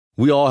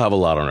We all have a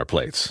lot on our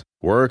plates.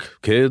 Work,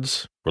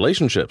 kids,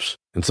 relationships.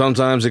 And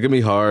sometimes it can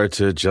be hard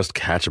to just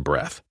catch a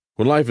breath.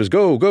 When life is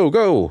go, go,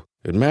 go,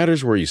 it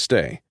matters where you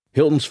stay.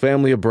 Hilton's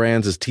family of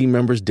brands is team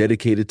members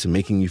dedicated to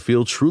making you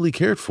feel truly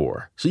cared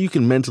for, so you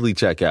can mentally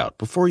check out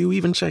before you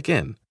even check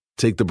in.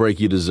 Take the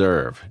break you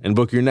deserve and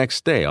book your next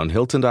stay on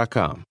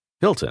Hilton.com.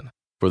 Hilton,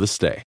 for the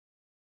stay.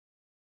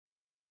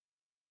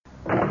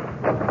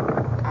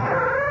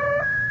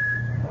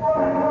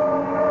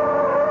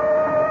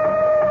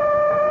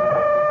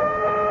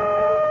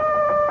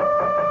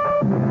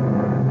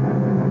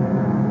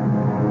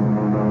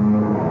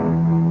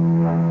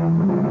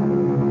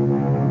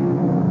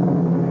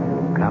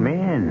 Come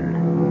in.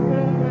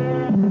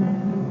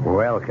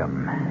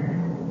 Welcome.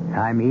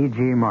 I'm E.G.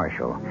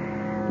 Marshall,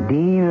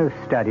 Dean of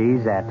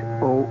Studies at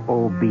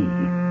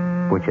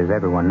OOB, which, as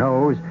everyone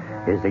knows,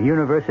 is the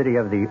University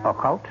of the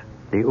Occult,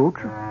 the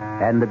Outre,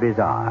 and the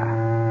Bizarre.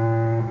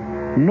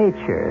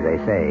 Nature, they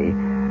say,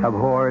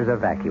 abhors a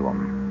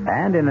vacuum,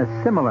 and in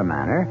a similar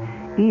manner,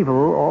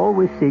 evil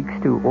always seeks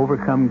to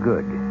overcome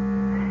good.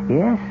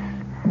 Yes,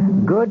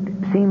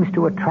 good seems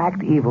to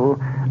attract evil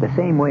the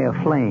same way a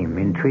flame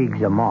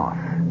intrigues a moth.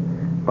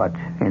 But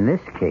in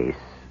this case,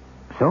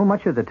 so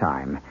much of the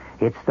time,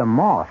 it's the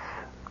moth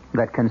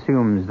that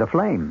consumes the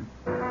flame.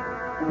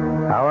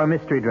 Our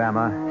mystery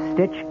drama,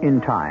 Stitch in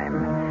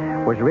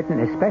Time, was written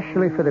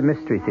especially for the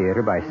Mystery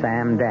Theater by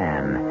Sam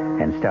Dan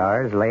and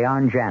stars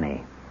Leon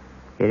Janney.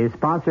 It is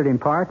sponsored in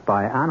part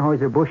by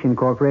Anheuser-Busch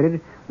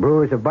Incorporated,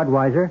 Brewers of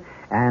Budweiser,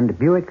 and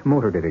Buick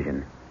Motor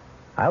Division.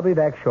 I'll be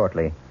back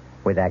shortly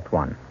with Act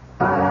One.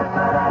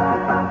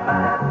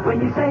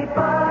 When you say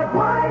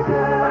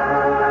Budweiser,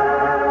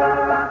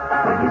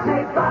 when you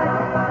say Bud,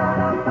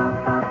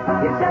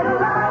 you said a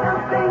lot of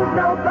things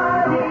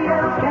nobody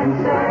else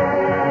can say.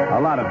 A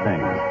lot of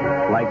things,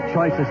 like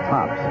choicest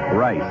hops,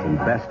 rice, and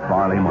best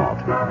barley malt.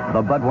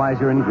 The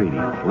Budweiser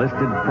ingredients,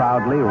 listed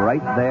proudly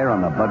right there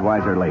on the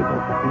Budweiser label.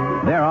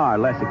 There are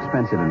less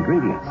expensive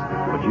ingredients,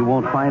 but you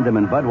won't find them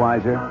in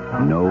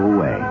Budweiser. No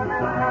way.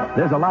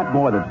 There's a lot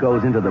more that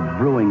goes into the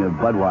brewing of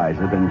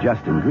Budweiser than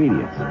just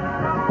ingredients.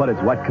 But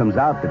it's what comes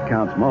out that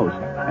counts most,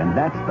 and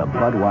that's the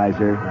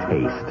Budweiser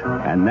taste.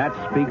 And that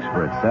speaks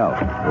for itself,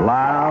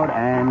 loud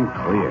and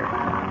clear.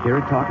 Hear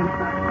it talking?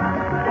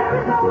 There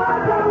is no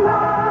other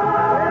love.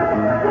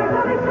 There's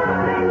only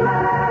something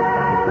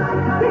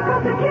less.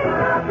 Because the king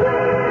of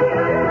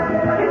beer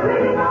is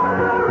leading all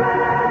the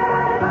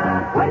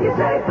rest. When you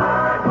say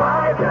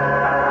Budweiser,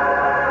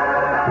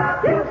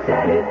 you've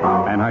said it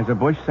all.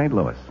 Anheuser-Busch, St.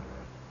 Louis.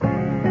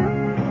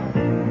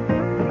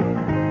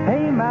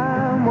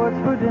 What's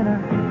for dinner?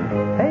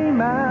 Hey,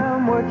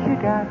 Mom, what you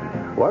got?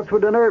 What's for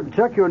dinner?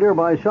 Check your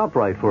nearby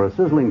ShopRite for a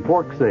sizzling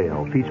pork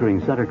sale featuring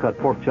center-cut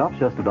pork chops,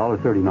 just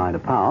 $1.39 a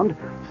pound.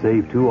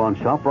 Save, too, on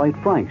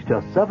ShopRite Franks,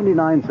 just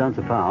 79 cents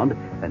a pound.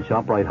 And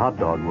ShopRite hot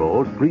dog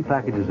rolls, 3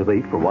 packages of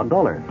 8 for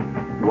 $1.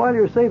 And while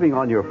you're saving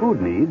on your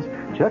food needs,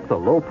 check the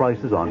low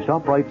prices on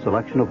ShopRite's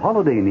selection of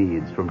holiday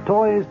needs, from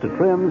toys to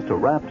trims to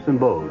wraps and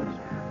bows.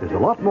 There's a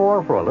lot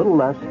more for a little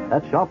less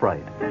at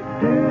ShopRite.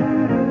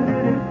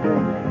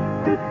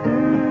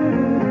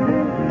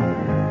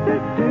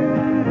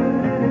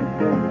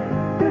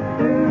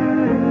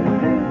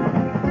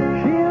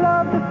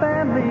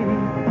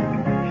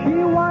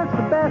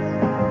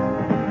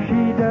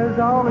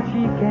 All that she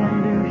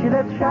can do, she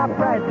lets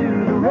ShopRite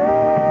do the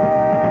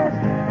rest.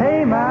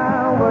 Hey,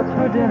 Ma, what's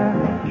for dinner?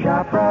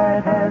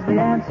 ShopRite has the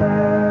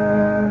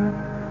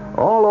answer.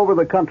 All over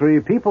the country,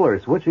 people are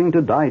switching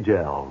to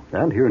Digel.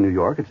 And here in New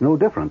York, it's no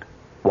different.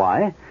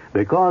 Why?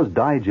 Because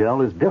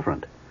Digel is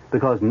different.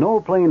 Because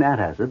no plain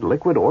antacid,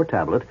 liquid or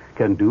tablet,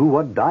 can do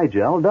what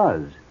Digel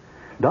does.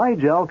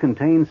 Digel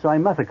contains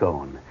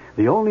simethicone,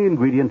 the only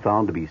ingredient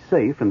found to be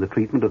safe in the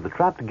treatment of the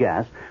trapped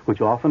gas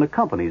which often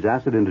accompanies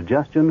acid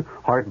indigestion,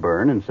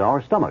 heartburn, and sour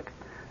stomach.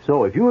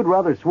 So if you would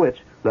rather switch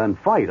than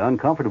fight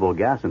uncomfortable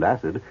gas and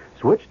acid,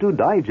 switch to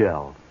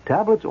Digel,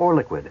 tablets or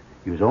liquid.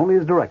 Use only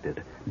as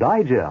directed.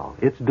 Digel,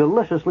 it's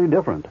deliciously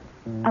different.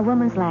 A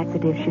woman's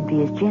laxative should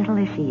be as gentle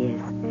as she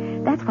is.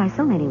 That's why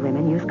so many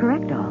women use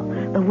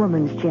Correctol, the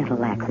woman's gentle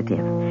laxative.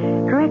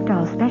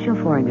 Correctol's special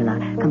formula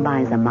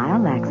combines a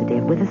mild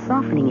laxative with a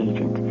softening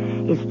agent.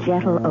 Its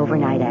gentle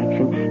overnight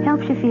action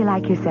helps you feel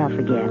like yourself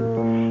again.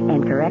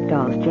 And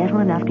Correctol's gentle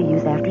enough to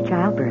use after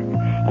childbirth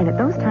and at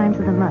those times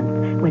of the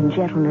month when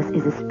gentleness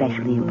is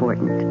especially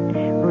important.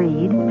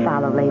 Read,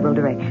 follow label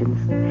directions.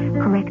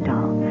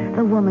 Correctol,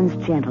 the woman's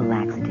gentle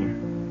laxative.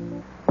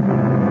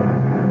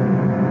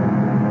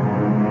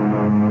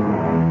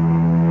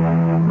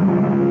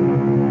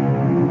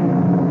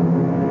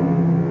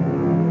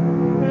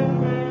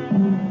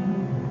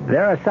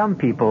 There are some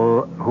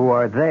people who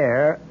are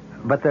there,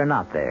 but they're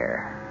not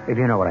there, if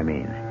you know what I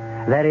mean.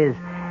 That is,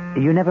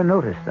 you never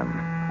notice them.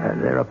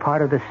 They're a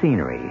part of the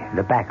scenery,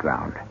 the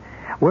background.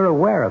 We're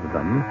aware of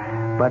them,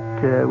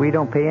 but we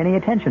don't pay any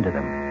attention to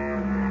them.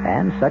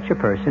 And such a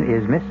person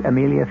is Miss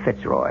Amelia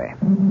Fitzroy.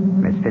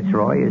 Miss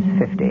Fitzroy is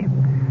 50.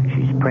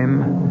 She's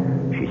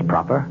prim, she's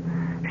proper,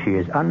 she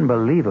is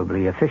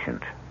unbelievably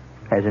efficient.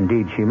 as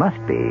indeed she must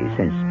be,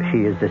 since she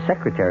is the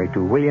secretary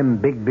to William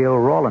Big Bill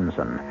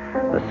Rawlinson,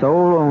 the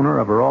sole owner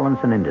of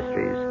Rawlinson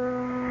Industries.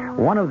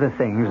 One of the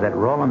things that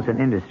Rawlinson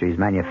Industries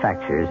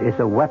manufactures is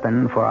a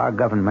weapon for our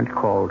government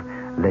called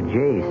the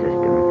J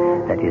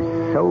system that is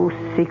so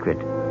secret,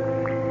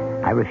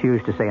 I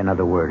refuse to say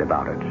another word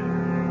about it.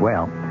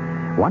 Well,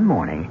 one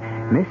morning,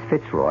 Miss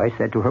Fitzroy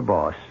said to her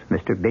boss,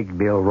 Mr. Big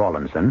Bill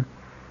Rawlinson,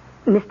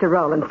 Mr.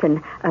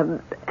 Rawlinson,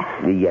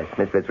 Yes,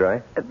 Miss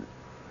Fitzroy?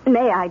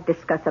 may I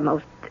discuss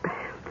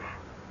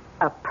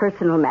a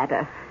personal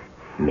matter?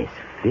 Miss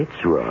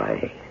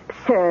Fitzroy?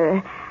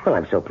 Sir, Well,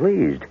 I'm so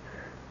pleased.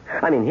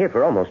 I mean, here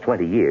for almost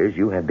 20 years,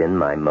 you have been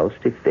my most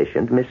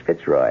efficient Miss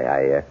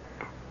Fitzroy.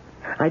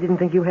 I didn't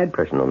think you had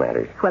personal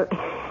matters. well,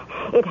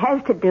 it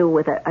has to do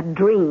with a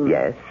dream.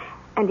 Yes?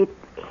 And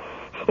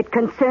it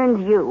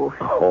concerns you.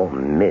 Oh,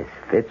 Miss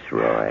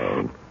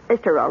Fitzroy.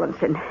 Mr.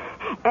 Rawlinson,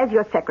 as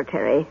your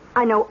secretary,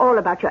 I know all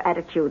about your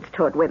attitudes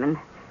toward women.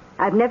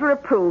 I've never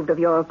approved of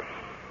your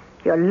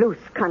loose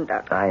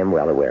conduct. I am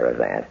well aware of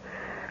that.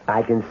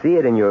 I can see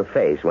it in your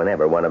face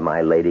whenever one of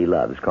my lady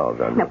loves calls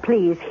on me. Now,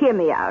 please, hear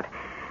me out.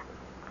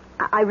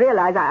 I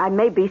realize I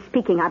may be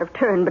speaking out of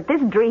turn, but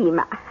this dream...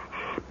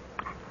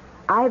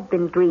 I've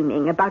been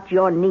dreaming about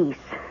your niece.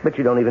 But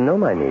you don't even know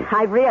my niece.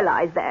 I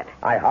realize that.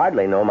 I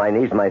hardly know my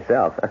niece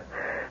myself.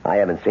 I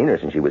haven't seen her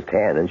since she was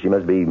 10, and she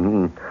must be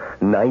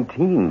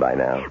 19 by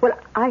now. Well,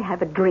 I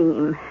have a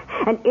dream.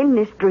 And in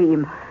this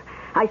dream,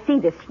 I see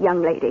this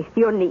young lady,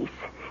 your niece,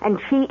 and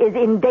she is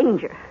in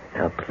danger.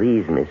 Now,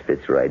 please, Miss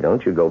Fitzroy,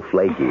 don't you go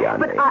flaky on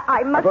But me.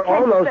 I must For tell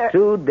you, almost sir-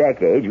 2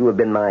 decades, you have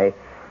been my...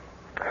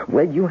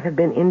 Well, you have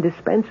been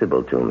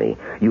indispensable to me.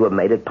 You have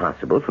made it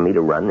possible for me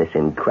to run this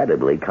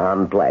incredibly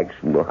complex,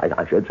 well,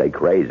 I should say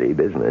crazy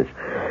business.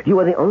 You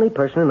are the only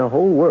person in the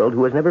whole world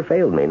who has never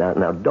failed me.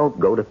 Now, don't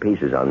go to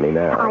pieces on me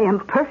now. I am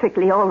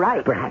perfectly all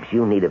right. Perhaps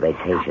you need a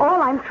vacation.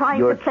 All I'm trying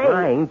You're to say...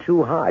 trying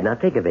too hard. Now,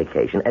 take a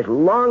vacation as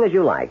long as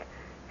you like.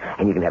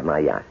 And you can have my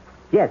yacht.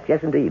 Yes,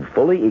 indeed.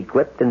 Fully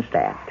equipped and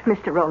staffed.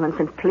 Mr.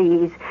 Rawlinson,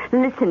 please,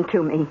 listen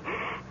to me.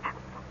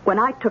 When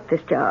I took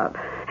this job,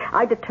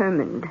 I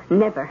determined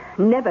never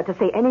to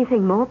say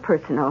anything more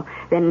personal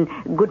than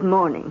good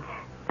morning.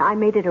 I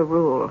made it a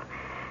rule.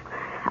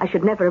 I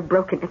should never have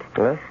broken it.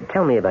 Well,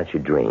 tell me about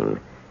your dream.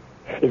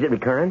 Is it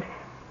recurrent?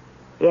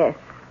 Yes.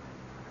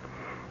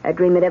 I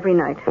dream it every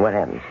night. What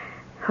happens?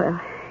 Well,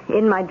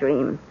 in my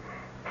dream,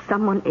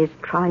 someone is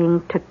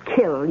trying to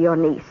kill your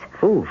niece.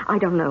 Who? I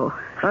don't know.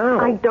 How?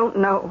 I don't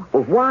know.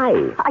 Well,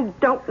 why? I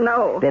don't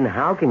know. Then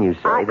how can you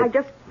say that... I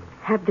just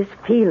have this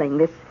feeling,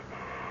 this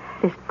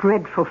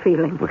dreadful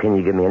feeling. Well, can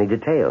you give me any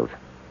details?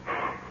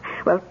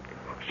 Well,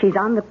 she's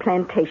on the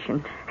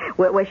plantation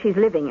where she's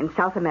living in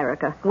South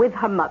America with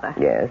her mother.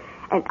 Yes?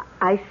 And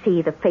I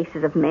see the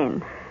faces of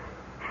men.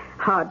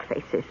 Hard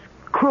faces.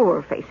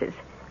 Cruel faces.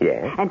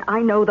 Yes? And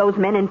I know those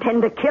men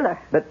intend to kill her.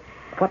 But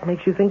what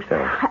makes you think so?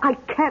 I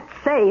can't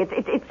say.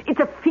 It's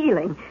a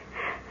feeling.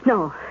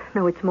 No,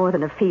 it's more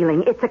than a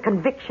feeling. It's a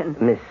conviction.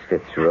 Miss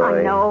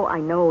Fitzroy. I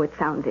know it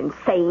sounds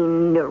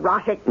insane,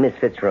 neurotic. Miss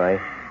Fitzroy,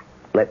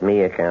 let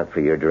me account for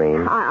your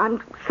dream.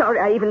 I'm sorry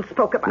I even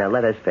spoke about Now,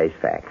 let us face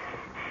facts.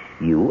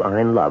 You are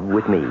in love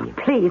with me.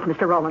 Please,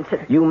 Mr.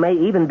 Rawlinson. You may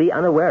even be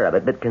unaware of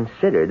it, but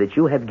consider that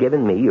you have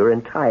given me your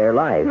entire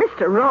life.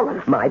 Mr.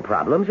 Rawlinson. My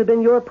problems have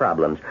been your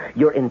problems.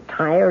 Your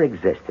entire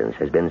existence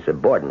has been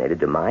subordinated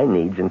to my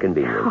needs and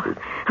conveniences.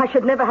 I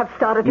should never have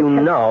started to... You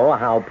know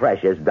how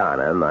precious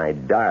Donna, my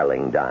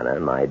darling Donna,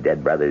 my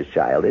dead brother's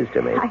child, is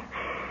to me.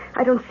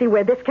 I don't see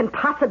where this can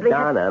possibly...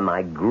 Donna,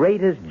 my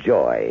greatest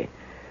joy,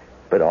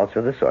 but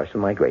also the source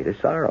of my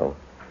greatest sorrow.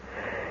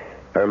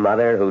 Her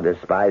mother, who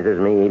despises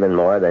me even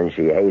more than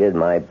she hated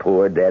my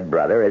poor dead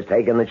brother, has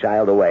taken the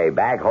child away,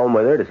 back home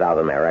with her to South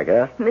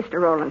America. Mr.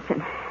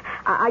 Rawlinson,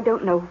 I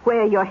don't know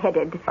where you're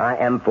headed. I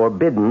am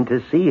forbidden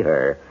to see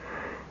her.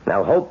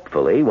 Now,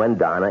 hopefully, when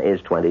Donna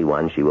is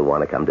 21, she will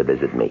want to come to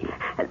visit me.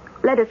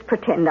 Let us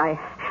pretend I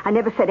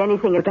never said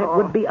anything at But that all.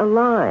 would be a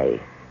lie.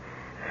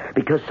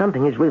 Because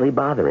something is really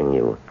bothering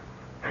you.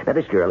 Now,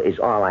 this girl is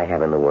all I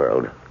have in the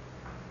world.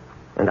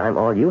 And I'm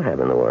all you have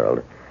in the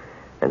world.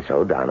 And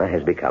so Donna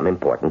has become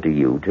important to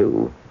you,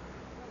 too.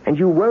 And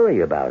you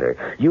worry about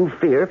her. You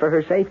fear for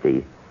her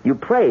safety. You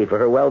pray for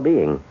her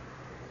well-being.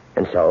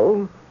 And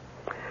so,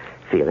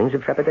 feelings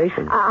of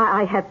trepidation.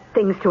 I have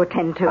things to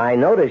attend to. I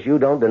notice you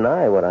don't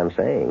deny what I'm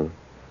saying.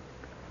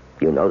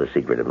 You know the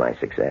secret of my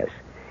success.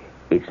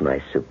 It's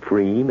my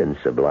supreme and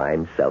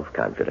sublime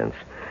self-confidence.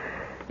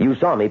 You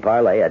saw me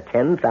parlay a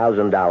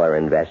 $10,000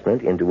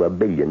 investment into a $1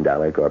 billion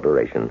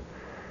corporation.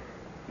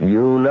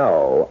 You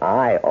know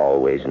I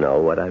always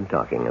know what I'm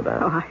talking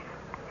about. Oh,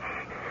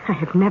 I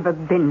have never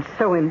been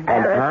so And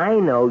embarrassed. I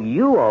know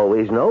you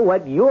always know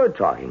what you're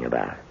talking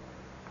about.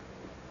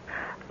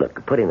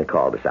 Look, putting the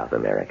call to South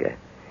America.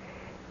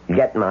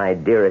 Get my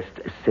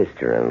dearest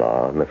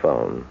sister-in-law on the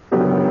phone.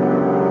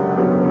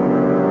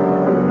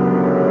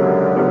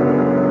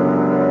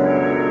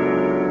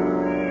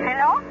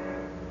 Hello?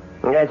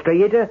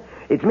 Estrellita,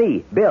 it's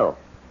me, Bill.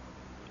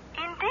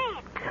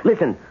 Indeed.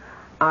 Listen,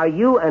 Are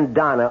you and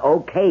Donna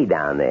okay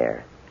down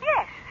there?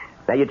 Yes.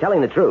 Now, you're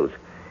telling the truth.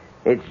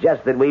 It's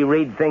just that we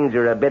read things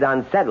are a bit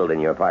unsettled in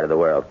your part of the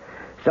world.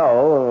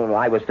 So,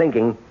 I was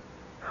thinking,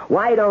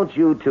 why don't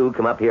you two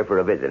come up here for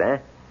a visit, eh?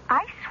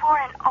 I swore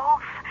an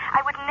oath.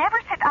 I would never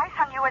set eyes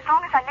on you as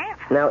long as I live.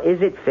 Now,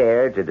 is it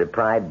fair to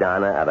deprive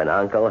Donna of an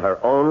uncle, her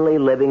only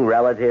living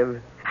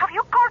relative? Have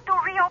you called to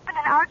reopen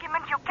an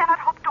argument you cannot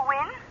hope to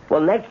win?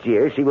 Well, next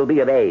year she will be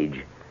of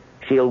age.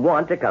 She'll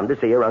want to come to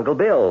see her Uncle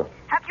Bill.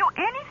 Have you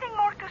anything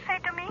more to say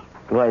to me?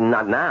 Well,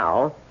 not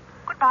now.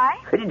 Goodbye.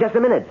 Just a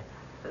minute.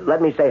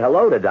 Let me say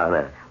hello to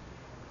Donna.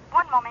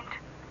 One moment.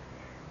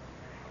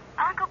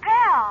 Uncle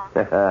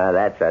Bill.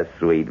 That's a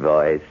sweet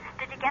voice.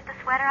 Did you get the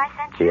sweater I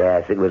sent you?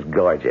 Yes, it was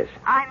gorgeous.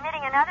 I'm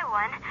knitting another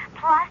one,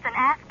 plus an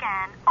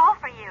Afghan, all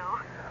for you.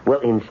 Well,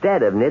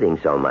 instead of knitting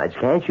so much,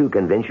 can't you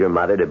convince your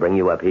mother to bring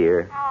you up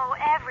here? Oh,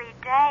 every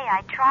day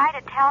I try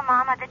to tell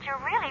Mama that you're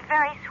really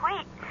very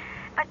sweet.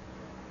 But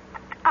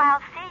I'll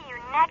see you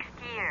next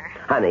year.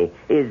 Honey,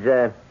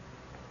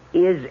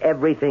 is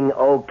everything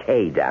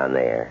okay down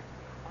there?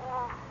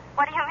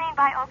 What do you mean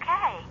by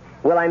okay?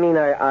 Well, I mean,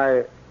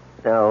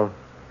 no,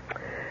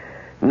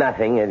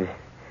 nothing.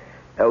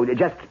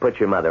 Just put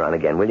your mother on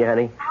again, will you,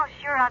 honey? Oh,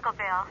 sure, Uncle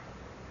Bill.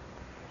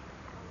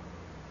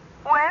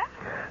 Well?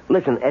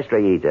 Listen,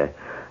 Estrellita,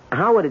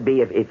 how would it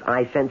be if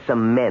I sent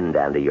some men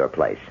down to your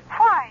place?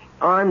 Why?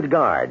 Armed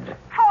guards.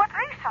 For what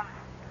reason?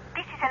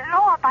 This is a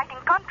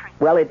law-abiding country.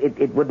 Well,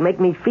 it would make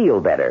me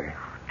feel better.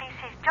 This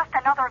is just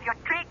another of your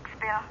tricks,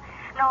 Bill.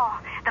 No,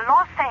 the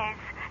law says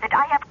that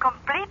I have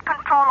complete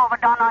control over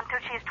Donna until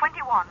she is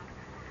 21.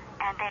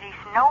 And there is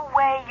no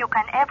way you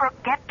can ever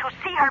get to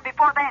see her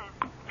before then.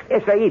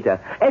 Estrellita.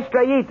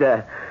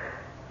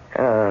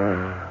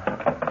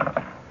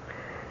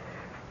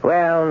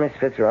 Well, Miss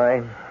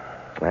Fitzroy,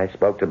 I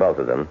spoke to both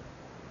of them.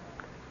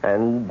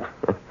 And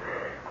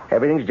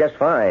everything's just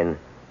fine.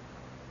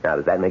 Now,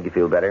 does that make you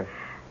feel better?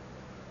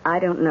 I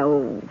don't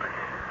know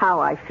how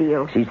I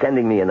feel. She's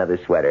sending me another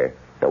sweater.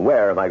 Now,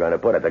 where am I going to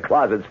put it? The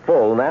closet's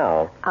full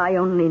now. I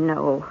only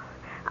know.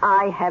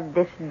 I have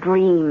this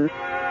dream.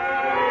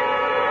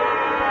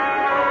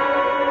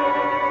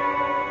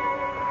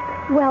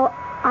 Well,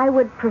 I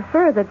would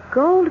prefer the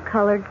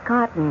gold-colored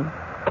cotton.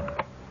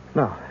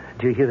 Now,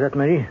 do you hear that,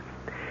 Marie?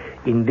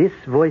 In this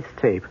voice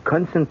tape,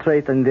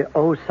 concentrate on the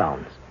O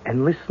sounds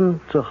and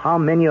listen to how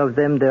many of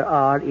them there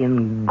are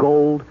in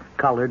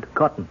gold-colored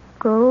cotton.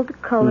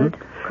 Gold-colored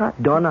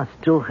cotton. Donna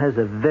still has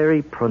a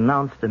very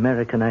pronounced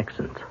American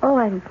accent. Oh,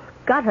 I've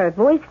got her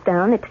voice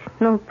down. It's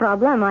no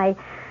problem. I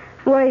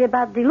worry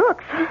about the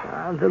looks.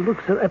 The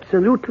looks are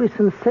absolutely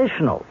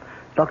sensational.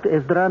 Dr.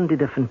 Esdran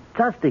did a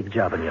fantastic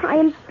job on your face. I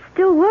am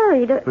still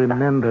worried.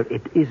 Remember,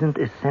 it isn't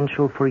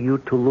essential for you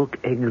to look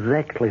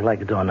exactly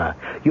like Donna.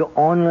 You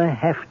only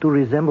have to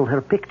resemble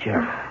her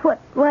picture.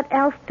 What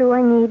else do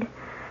I need?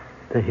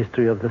 The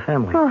history of the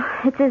family. Oh,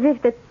 it's as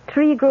if the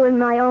tree grew in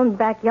my own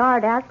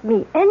backyard. Ask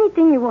me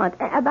anything you want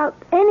about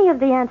any of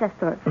the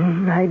ancestors.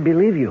 I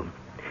believe you.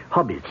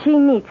 Hobbies. She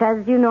knits,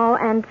 as you know,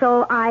 and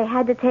so I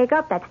had to take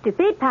up that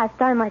stupid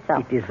pastime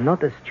myself. It is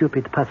not a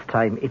stupid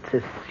pastime. It's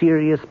a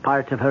serious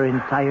part of her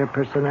entire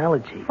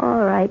personality.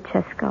 All right,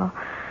 Chesco.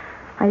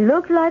 I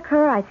look like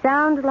her, I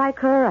sound like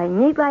her, I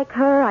knit like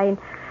her, I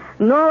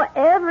know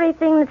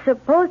everything that's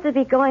supposed to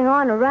be going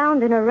on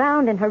around and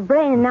around in her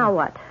brain, and now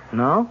what?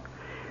 Now,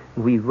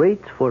 we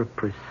wait for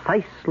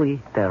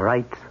precisely the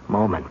right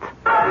moment.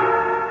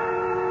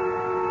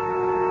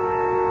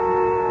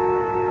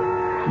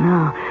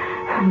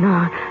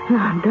 No,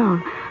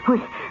 don't.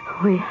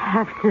 We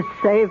have to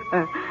save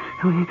her.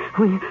 We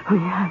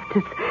have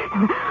to.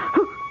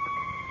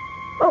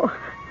 Oh,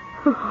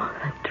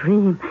 that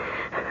dream.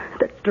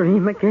 That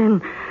dream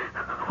again.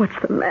 What's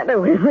the matter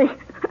with me?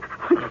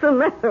 What's the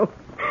matter?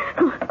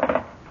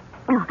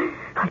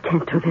 I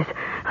can't do this.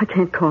 I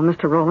can't call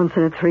Mr.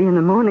 Rawlinson at 3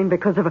 a.m.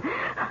 because of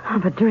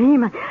a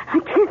dream. I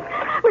can't.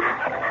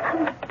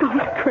 I'm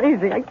going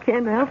crazy. I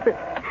can't help it.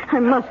 I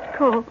must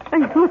call.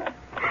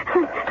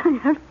 I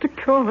have to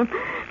call him.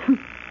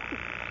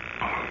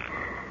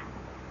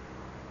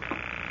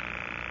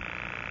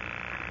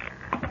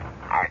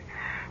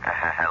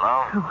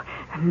 Hello? Oh,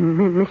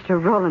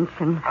 Mr.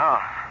 Rawlinson. Oh,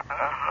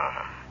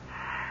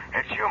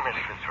 it's you, Miss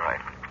Fitzroy.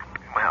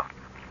 Well,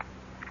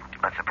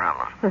 what's the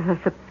problem?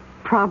 The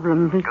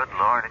problem is... Good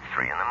Lord, it's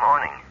 3 a.m.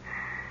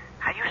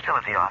 Are you still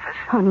at the office?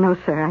 Oh, no,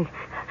 sir.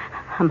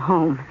 I'm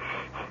home.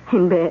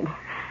 In bed.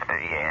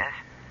 Yes?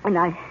 And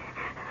I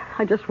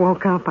just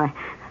woke up. I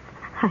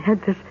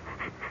had this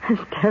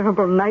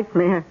terrible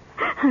nightmare.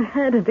 I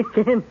had it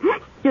again.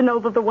 You know,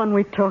 the one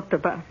we talked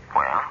about.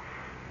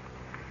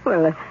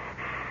 Well,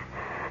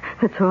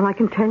 that's all I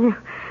can tell you.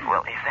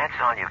 Well, if that's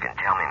all you can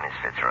tell me, Miss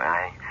Fitzroy,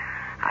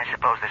 I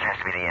suppose this has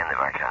to be the end of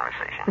our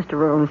conversation. Mr.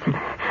 Rawlinson,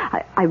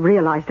 I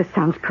realize this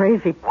sounds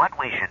crazy. What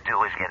we should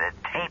do is get a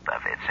tape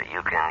of it so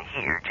you can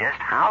hear just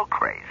how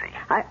crazy.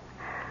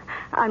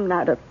 I'm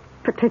not a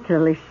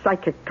particularly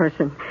psychic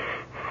person.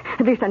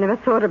 At least I never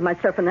thought of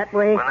myself in that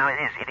way. Well, now, it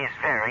is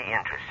very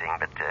interesting,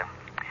 but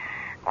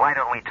Why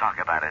don't we talk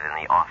about it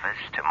in the office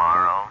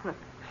tomorrow? Look,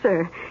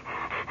 sir,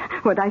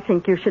 what I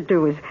think you should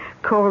do is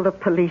call the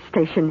police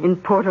station in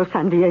Porto,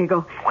 San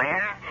Diego.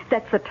 Where?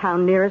 That's the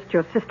town nearest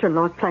your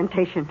sister-in-law's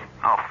plantation.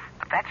 Oh,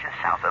 but that's in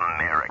South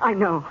America. I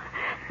know.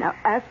 Now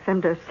ask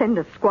them to send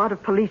a squad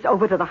of police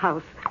over to the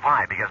house.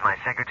 Why? Because my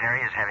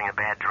secretary is having a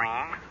bad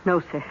dream?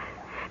 No, sir.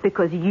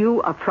 Because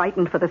you are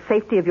frightened for the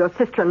safety of your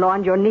sister-in-law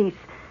and your niece.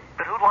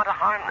 But who'd want to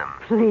harm them?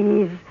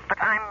 Please.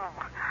 But I'm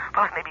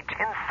maybe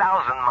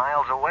 10,000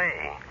 miles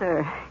away.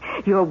 Sir,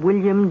 you're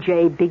William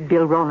J. Big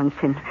Bill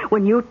Rawlinson.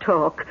 When you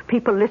talk,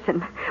 people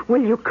listen.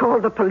 Will you call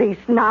the police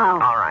now?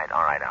 All right,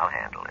 I'll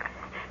handle it.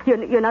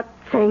 You're not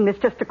saying this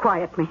just to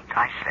quiet me.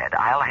 I said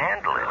I'll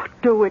handle it.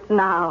 Do it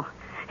now.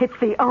 It's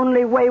the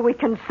only way we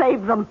can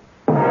save them.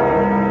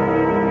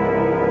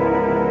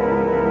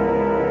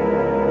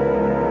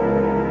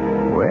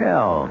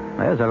 Well,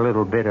 there's a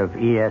little bit of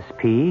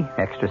ESP,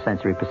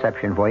 extrasensory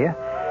perception for you.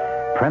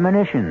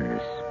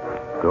 Premonitions.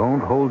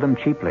 Don't hold them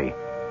cheaply.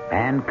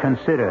 And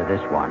consider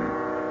this one,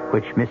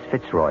 which Miss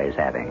Fitzroy is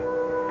having.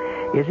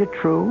 Is it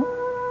true?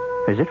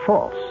 Is it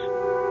false?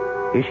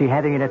 Is she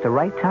having it at the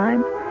right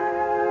time?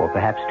 Or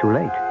perhaps too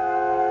late?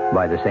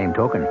 By the same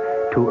token,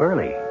 too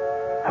early?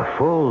 A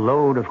full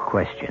load of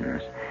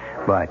questions.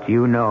 But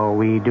you know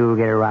we do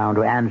get around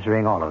to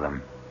answering all of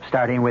them,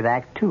 starting with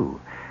Act 2,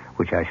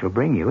 which I shall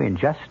bring you in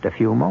just a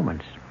few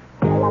moments.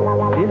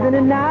 Isn't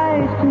it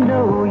nice to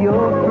know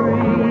you're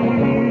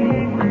free?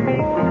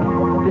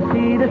 To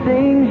see the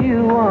things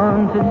you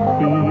want to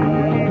see.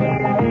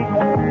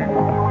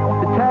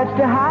 The touch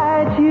to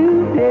heights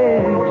you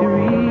dare to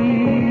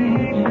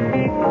reach.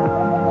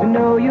 To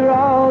know you're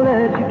all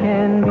that you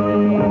can be.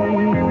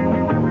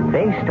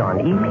 Based on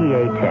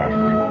EPA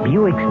tests,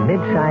 Buick's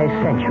midsize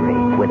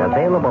Century with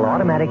available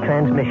automatic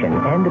transmission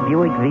and the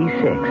Buick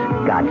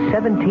V6 got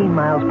 17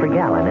 miles per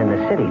gallon in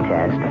the city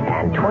test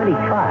and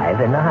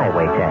 25 in the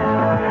highway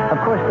test.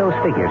 Of course, those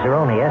figures are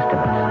only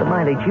estimates. The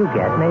mileage you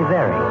get may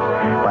vary.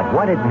 But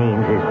what it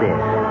means is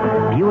this.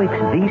 Buick's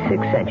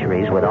V6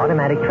 Centuries with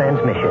automatic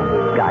transmission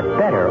got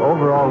better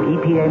overall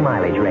EPA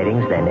mileage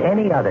ratings than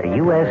any other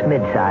U.S.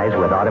 midsize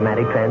with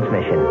automatic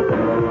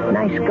transmission.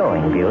 Nice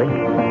going, Buick.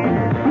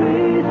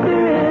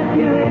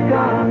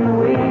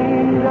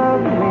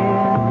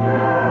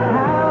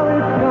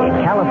 In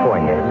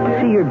California,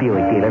 see your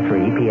Buick dealer for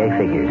EPA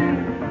figures.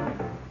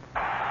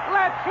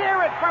 Let's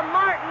hear it from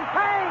Martin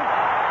Payne.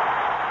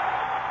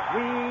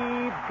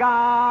 We've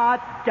got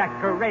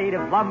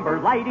decorative lumber,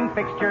 lighting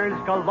fixtures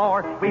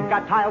galore. We've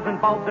got tiles and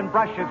bulbs and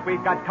brushes.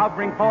 We've got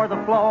covering for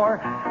the floor.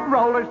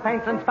 Rollers,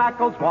 paints, and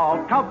spackles,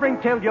 wall covering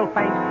till you'll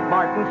faint.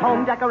 Martin's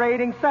Home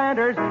Decorating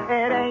Centers.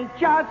 It ain't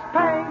just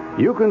paint.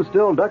 You can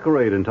still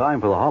decorate in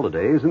time for the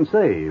holidays and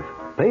save.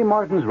 Pay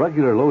Martin's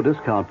regular low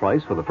discount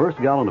price for the first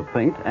gallon of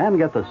paint and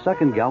get the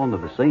second gallon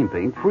of the same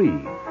paint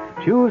free.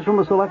 Choose from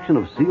a selection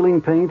of ceiling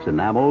paints,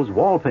 enamels,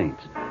 wall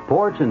paints,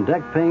 porch and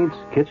deck paints,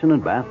 kitchen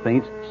and bath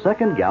paints,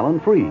 second gallon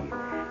free.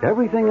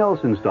 Everything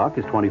else in stock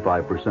is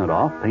 25%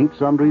 off. Paint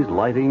sundries,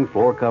 lighting,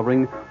 floor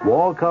covering,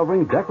 wall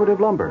covering, decorative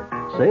lumber.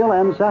 Sale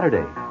ends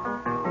Saturday.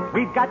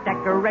 We've got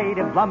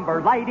decorative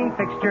lumber, lighting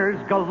fixtures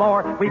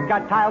galore. We've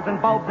got tiles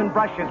and bulbs and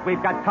brushes.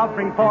 We've got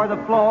covering for the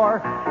floor.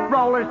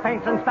 Rollers,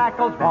 paints, and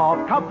spackles,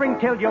 wall covering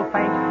till you'll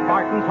faint.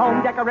 Martin's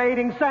Home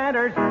Decorating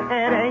Centers.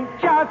 It ain't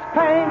just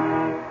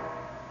paint.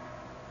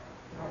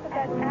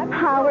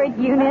 Howard,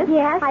 Eunice.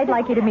 Yes? I'd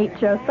like you to meet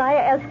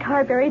Josiah S.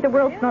 Carberry, the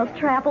world's most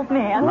traveled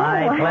man.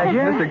 My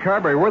pleasure. Mr.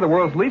 Carberry, we're the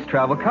world's least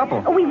traveled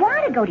couple. We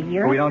want to go to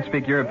Europe. We don't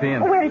speak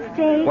European. Where to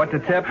stay? What to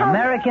tip?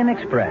 American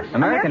Express.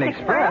 American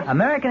Express?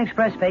 American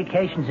Express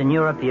vacations in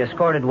Europe the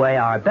escorted way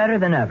are better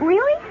than ever.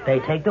 Really? They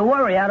take the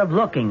worry out of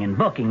looking and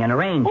booking and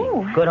arranging.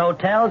 Ooh. Good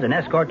hotels, an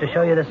escort to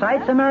show you the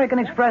sights, American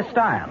Express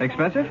style.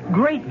 Expensive?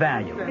 Great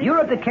value.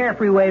 Europe the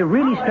carefree way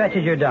really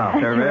stretches your dough.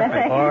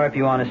 Terrific. Or if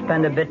you want to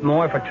spend a bit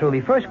more for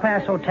truly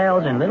first-class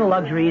hotels and little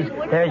luxuries,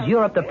 there's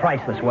Europe the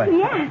priceless way.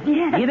 Yes,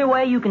 yes. Either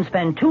way, you can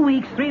spend 2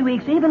 weeks, 3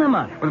 weeks, even a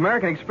month. With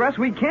American Express,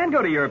 we can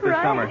go to Europe this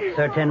summer.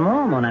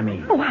 Certainement, mon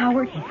ami. Oh,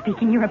 Howard, he's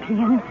speaking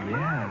European.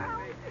 Yeah.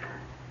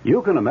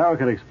 You can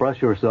American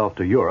Express yourself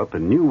to Europe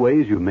in new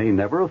ways you may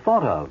never have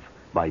thought of.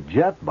 By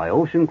jet, by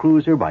ocean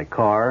cruiser, by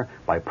car,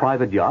 by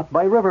private yacht,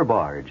 by river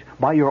barge,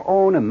 by your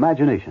own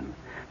imagination.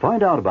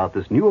 Find out about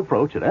this new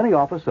approach at any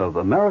office of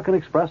American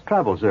Express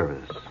Travel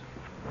Service.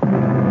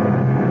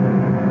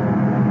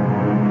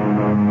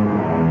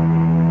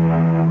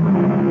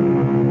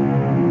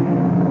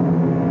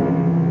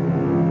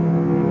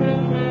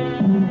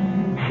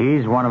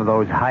 She's one of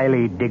those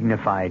highly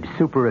dignified,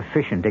 super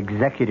efficient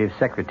executive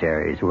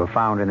secretaries who are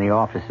found in the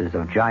offices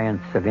of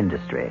giants of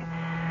industry.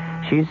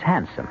 She's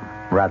handsome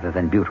rather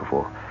than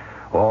beautiful,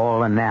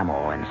 all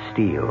enamel and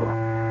steel.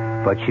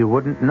 But you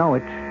wouldn't know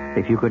it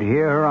if you could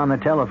hear her on the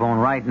telephone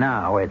right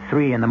now at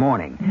 3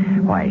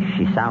 a.m. Why,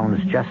 she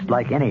sounds just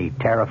like any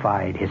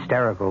terrified,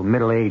 hysterical,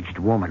 middle-aged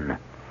woman.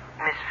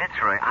 Miss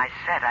Fitzroy, I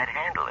said I'd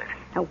handle it.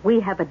 Now, we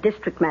have a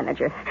district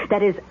manager.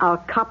 That is, our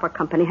copper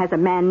company has a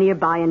man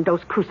nearby in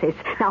Dos Cruces.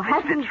 Now,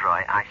 Miss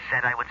Fitzroy, I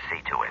said I would see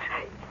to it.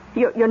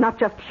 You're not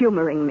just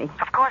humoring me.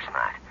 Of course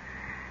not.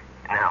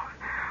 Now,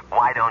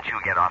 why don't you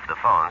get off the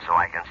phone so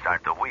I can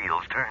start the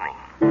wheels turning?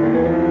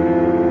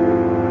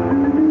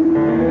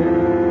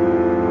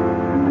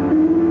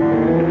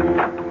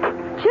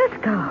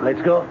 Just go.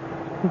 Let's go.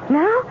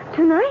 Now?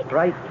 Tonight?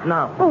 Right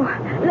now. Oh,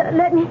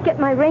 let me get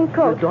my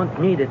raincoat. You don't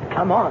need it.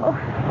 Come on. Oh.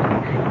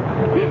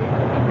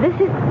 This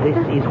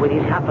is when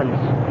it happens.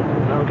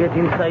 Now get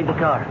inside the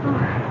car.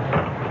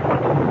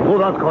 Oh.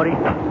 Move out, Corey.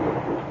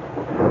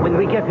 When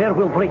we get there,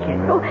 we'll break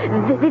in. Oh,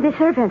 the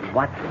servants.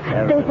 What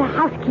servants? There's a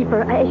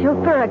housekeeper, a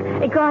chauffeur,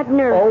 a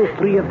gardener. All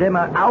three of them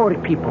are our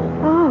people.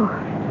 Oh.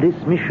 This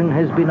mission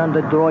has been on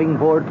the drawing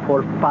board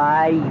for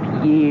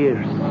 5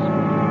 years.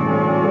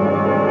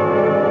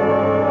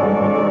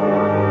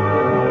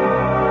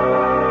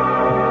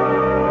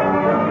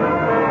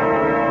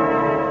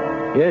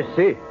 Yes,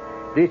 see.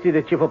 This is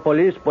the chief of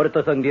police,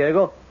 Puerto San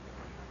Diego.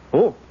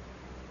 Who?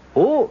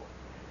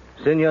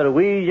 Senor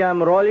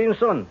William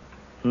Rawlinson.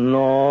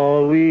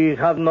 No, we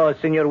have no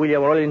Senor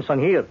William Rawlinson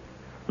here.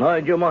 No,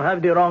 you must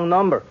have the wrong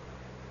number.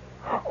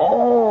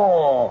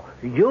 Oh,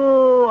 you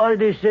are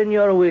the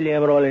Senor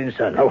William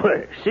Rawlinson.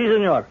 Si,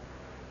 senor.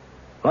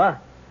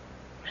 What?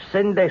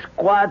 Send the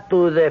squad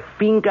to the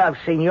finca of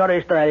Senor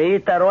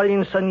Estrellita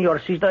Rawlinson, your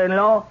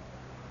sister-in-law?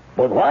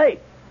 But why?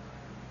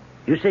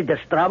 You said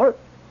there's trouble?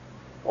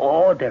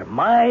 Oh, there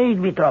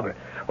might be trouble.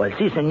 Well,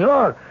 si,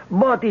 senor,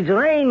 but it's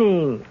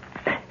raining.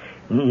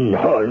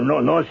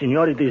 No,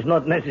 senor, it is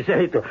not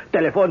necessary to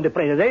telephone the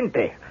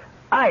Presidente.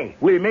 I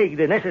will make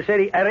the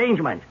necessary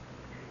arrangements.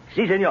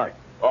 Si, senor.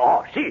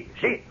 Oh, si.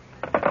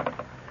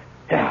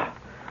 Yeah.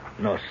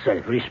 No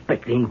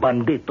self-respecting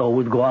bandito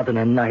would go out on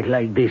a night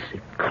like this.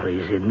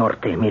 Crazy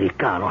Norte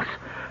Americanos.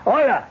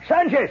 Hola,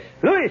 Sanchez,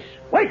 Luis,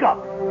 wake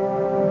up!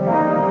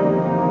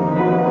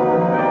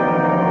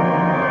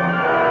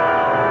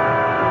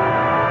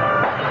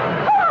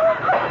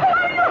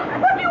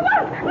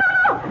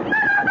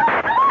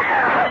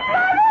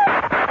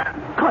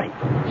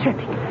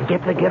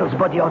 Get the girl's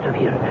body out of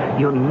here.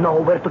 You know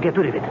where to get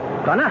rid of it.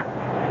 Donna,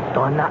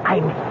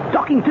 I'm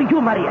talking to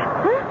you, Maria.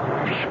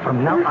 Huh?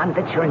 From now on,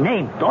 that's your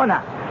name,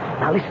 Donna.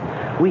 Now listen,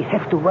 we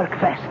have to work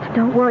fast.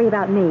 Don't worry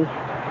about me.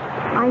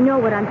 I know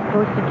what I'm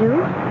supposed to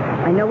do.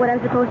 I know what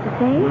I'm supposed to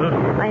say.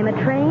 I am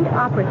a trained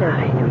operative.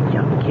 You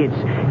young kids,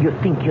 you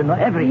think you know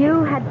everything.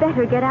 You had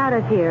better get out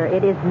of here.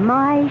 It is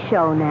my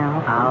show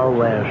now.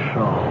 Our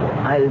show.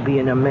 I'll be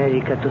in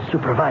America to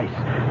supervise.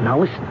 Now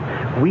listen.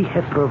 We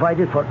have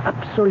provided for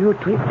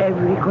absolutely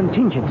every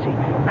contingency.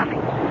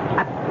 Nothing,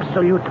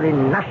 absolutely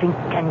nothing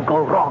can go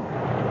wrong.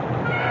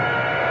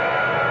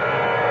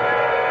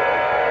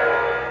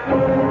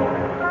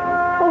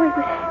 Oh,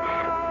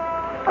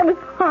 it was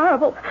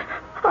horrible.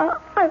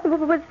 I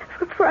was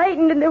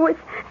frightened, and there was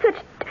such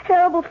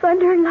terrible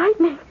thunder and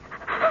lightning.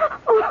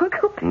 Oh,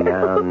 Uncle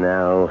Bill.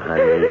 Now,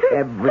 honey,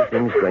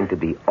 everything's going to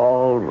be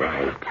all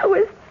right. I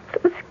was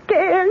so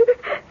scared.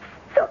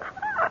 So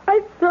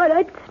I thought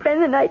I'd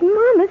spend the night in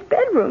Mama's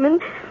bedroom,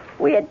 and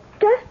we had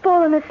just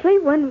fallen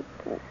asleep when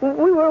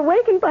we were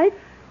awakened by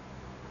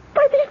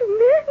these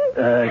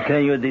men.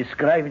 Can you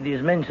describe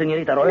these men,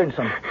 Senorita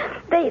Rawlinson?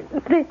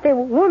 They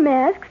wore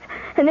masks,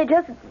 and they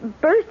just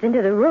burst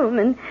into the room,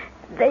 and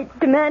they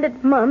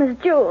demanded Mama's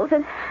jewels,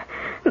 and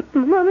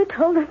Mama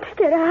told them to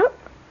get out.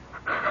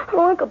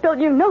 Oh, Uncle Bill,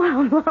 you know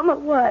how Mama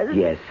was.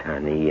 Yes,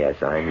 honey,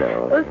 yes, I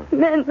know. Those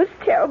men, those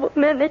terrible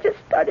men, they just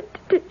started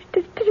to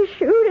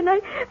shoot, and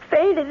I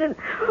fainted, and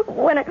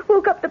when I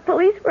woke up, the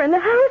police were in the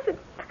house, and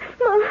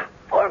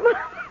poor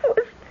Mama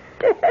was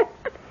dead.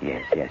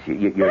 Yes,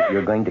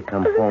 you're going to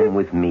come home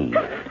with me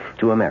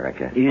to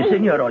America.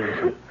 Senor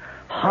Rawlinson,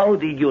 how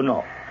did you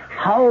know?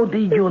 How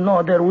did you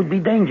know there would be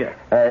danger?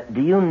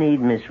 Do you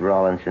need Miss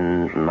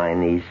Rawlinson, my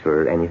niece,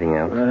 for anything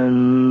else?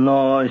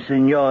 No,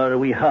 senor.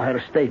 We have her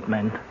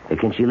statement.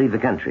 Can she leave the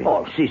country?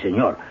 Oh, si,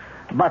 senor.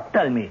 But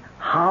tell me,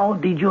 how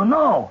did you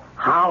know?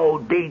 How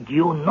did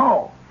you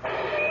know?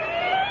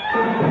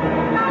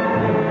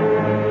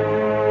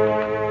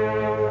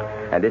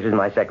 And this is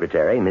my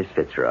secretary, Miss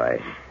Fitzroy.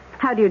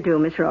 How do you do,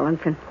 Miss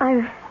Rawlinson?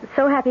 I'm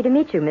so happy to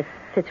meet you, Miss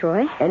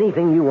Fitzroy.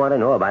 Anything you want to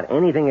know about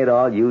anything at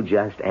all, you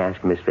just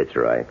ask Miss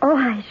Fitzroy. Oh,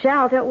 I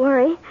shall. Don't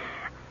worry.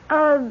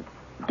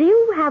 Do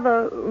you have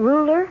a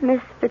ruler,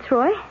 Miss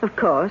Fitzroy? Of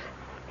course.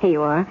 Here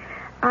you are.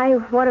 I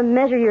want to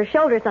measure your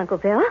shoulders, Uncle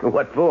Bill.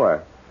 What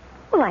for?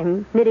 Well,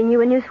 I'm knitting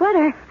you a new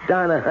sweater.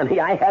 Donna, honey,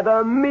 I have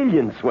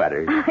 1,000,000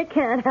 sweaters. I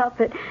can't help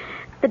it.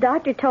 The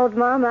doctor told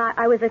Mom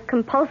I was a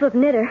compulsive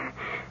knitter.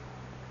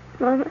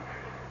 Mama.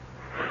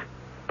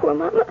 Poor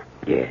Mama.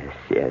 Yes.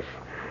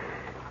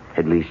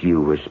 At least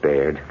you were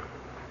spared.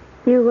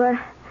 You,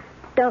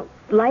 don't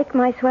like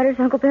my sweaters,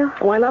 Uncle Bill?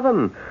 Oh, I love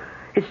them.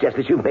 It's just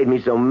that you've made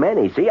me so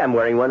many. See, I'm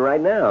wearing one right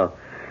now.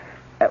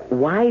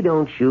 Why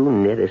don't you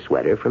knit a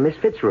sweater for Miss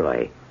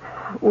Fitzroy?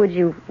 Would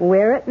you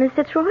wear it, Miss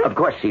Fitzroy? Of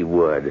course she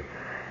would.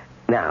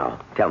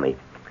 Now, tell me,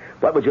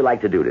 what would you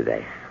like to do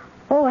today?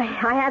 Oh, I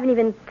haven't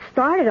even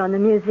started on the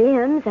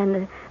museums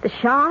and the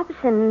shops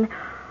and...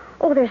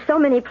 Oh, there's so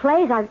many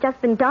plays I've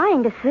just been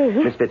dying to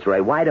see. Miss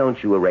Fitzroy, why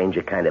don't you arrange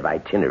a kind of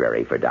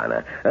itinerary for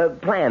Donna?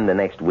 Plan the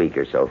next week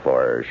or so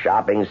for her.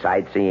 Shopping,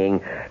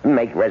 sightseeing,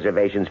 make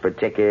reservations for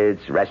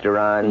tickets,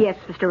 restaurants. Yes,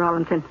 Mr.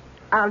 Rawlinson.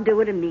 I'll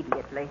do it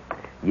immediately.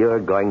 You're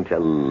going to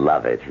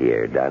love it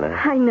here, Donna.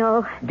 I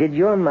know. Did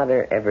your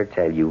mother ever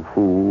tell you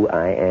who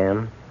I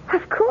am?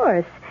 Of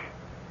course.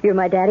 You're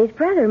my daddy's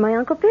brother, my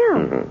Uncle Bill.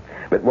 Mm-hmm.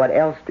 But what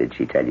else did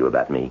she tell you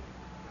about me?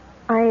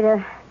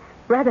 I'd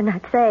rather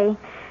not say.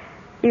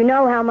 You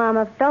know how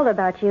Mama felt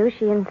about you.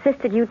 She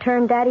insisted you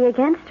turn Daddy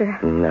against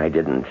her. I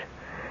didn't.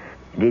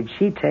 Did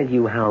she tell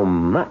you how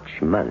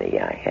much money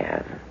I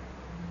have?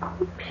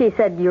 She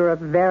said you're a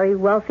very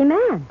wealthy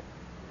man.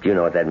 Do you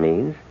know what that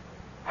means?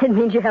 It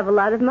means you have a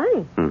lot of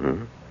money.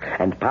 Mm-hmm.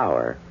 And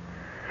power.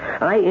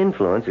 I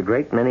influence a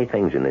great many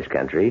things in this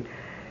country,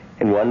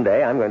 and one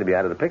day I'm going to be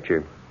out of the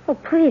picture. Oh,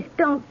 please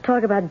don't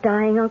talk about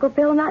dying, Uncle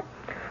Bill.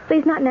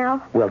 Please, not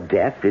now. Well,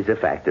 death is a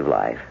fact of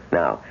life.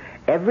 Now,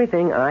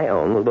 everything I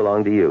own will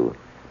belong to you.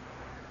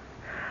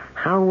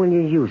 How will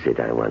you use it,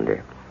 I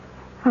wonder?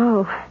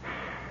 Oh,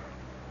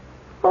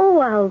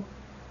 I'll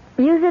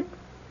use it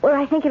where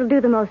I think it'll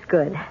do the most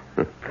good.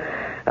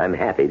 I'm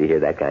happy to hear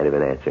that kind of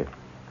an answer.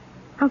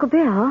 Uncle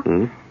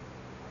Bill?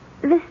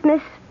 This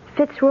Miss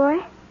Fitzroy?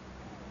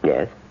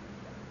 Yes?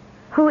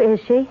 Who is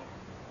she?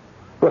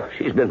 Well,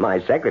 she's been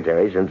my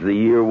secretary since the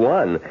year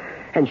one,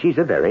 and she's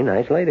a very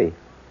nice lady.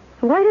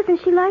 Why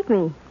doesn't she like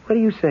me? What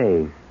are you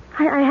saying?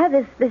 I have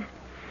this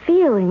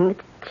feeling that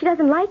she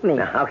doesn't like me.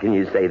 Now, how can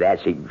you say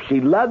that?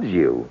 She loves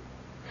you.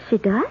 She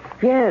does?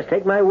 Yes,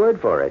 take my word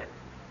for it.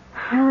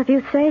 Well, if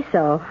you say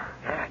so.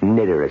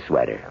 Knit her a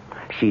sweater.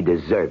 She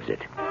deserves it.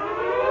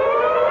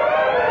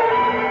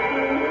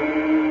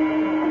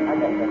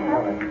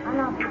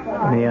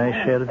 May I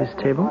share this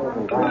table?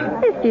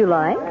 If you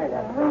like.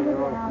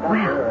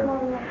 Well,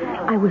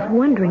 I was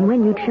wondering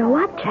when you'd show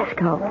up,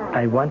 Jesco.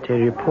 I want a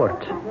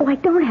report. Oh, I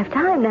don't have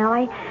time now.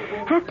 I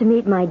have to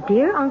meet my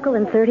dear uncle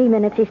in 30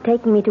 minutes. He's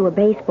taking me to a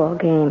baseball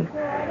game.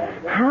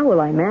 How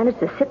will I manage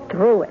to sit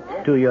through it?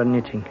 Do your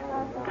knitting.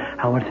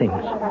 How are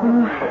things?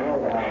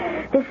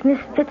 This Miss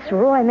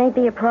Fitzroy may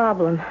be a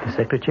problem. The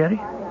secretary?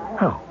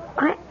 How?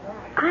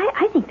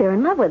 I think they're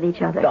in love with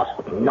each other.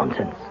 Oh,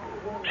 nonsense.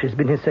 She's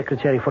been his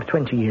secretary for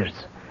 20 years.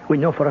 We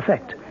know for a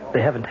fact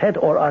they haven't had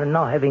or are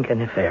now having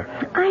an affair.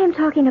 I am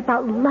talking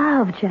about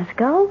love,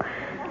 Jesco.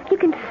 You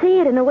can see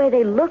it in the way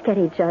they look at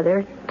each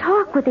other,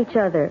 talk with each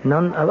other.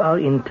 None of our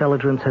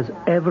intelligence has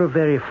ever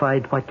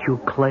verified what you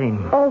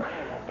claim. Oh,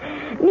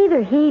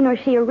 neither he nor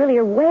she are really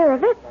aware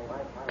of it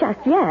just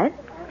yet.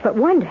 But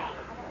one day,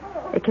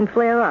 it can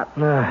flare up.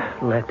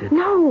 Let it.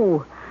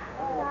 No,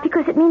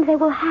 because it means they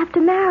will have to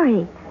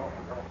marry.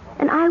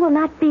 And I will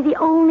not be the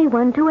only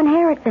one to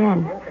inherit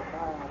then.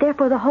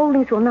 Therefore, the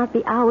holdings will not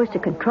be ours to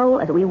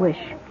control as we wish.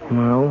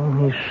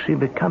 Well, if she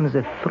becomes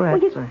a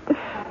threat... Well,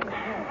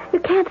 you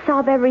can't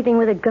solve everything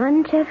with a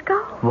gun,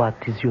 Jesco. What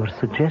is your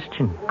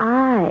suggestion?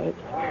 I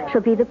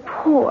shall be the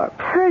poor,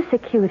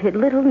 persecuted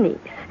little niece.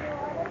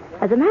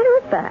 As a matter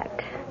of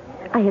fact,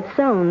 I have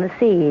sown the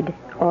seed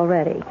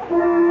already.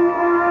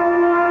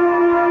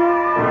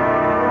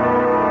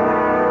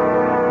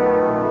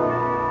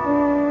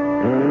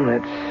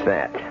 That's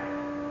that.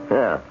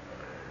 Now,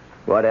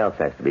 what else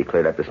has to be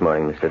cleared up this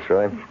morning, Miss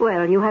Fitzroy?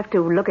 Well, you have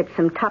to look at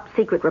some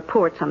top-secret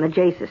reports on the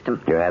J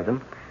system. You have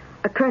them?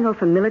 A colonel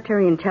from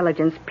military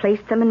intelligence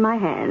placed them in my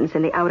hands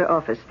in the outer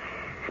office.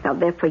 Now,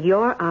 they're for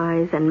your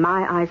eyes and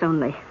my eyes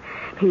only.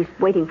 He's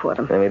waiting for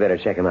them. Then we better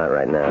check them out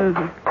right now.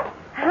 Mm-hmm.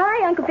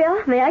 Hi, Uncle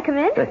Bill. May I come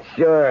in?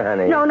 Sure,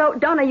 honey. No,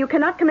 Donna, you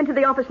cannot come into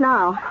the office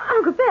now.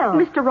 Uncle Bill.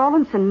 Mr.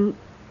 Rawlinson,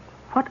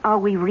 what are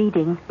we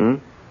reading?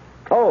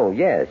 Oh,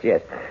 yes.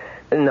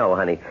 No,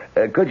 honey.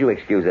 Could you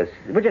excuse us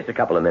for just a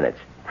couple of minutes?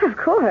 Of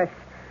course.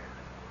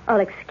 I'll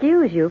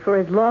excuse you for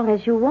as long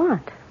as you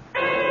want.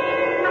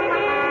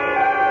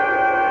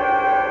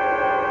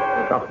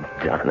 Oh,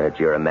 Donna, it's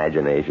your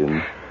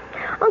imagination.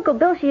 Uncle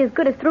Bill, she as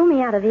good as threw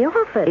me out of the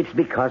office. It's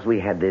because we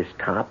had this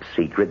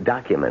top-secret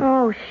document.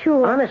 Oh,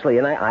 sure. Honestly,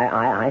 and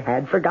I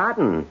had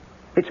forgotten.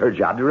 It's her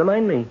job to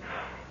remind me.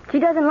 She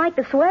doesn't like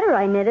the sweater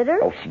I knitted her.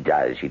 Oh, she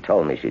does. She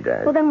told me she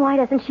does. Well, then why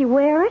doesn't she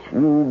wear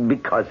it?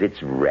 Because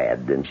it's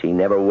red, and she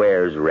never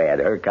wears red.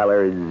 Her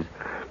color is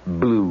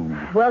blue.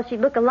 Well, she'd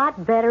look a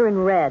lot better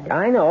in red.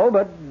 I know,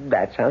 but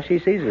that's how she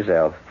sees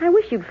herself. I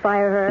wish you'd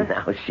fire her.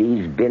 Now,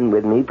 she's been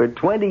with me for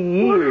 20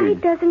 years.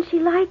 Why doesn't she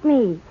like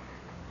me?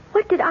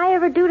 What did I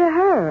ever do to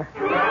her?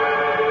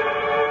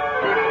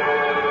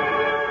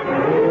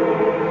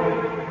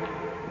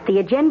 The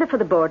agenda for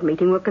the board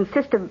meeting will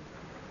consist of...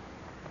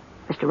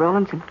 Mr.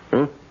 Rawlinson?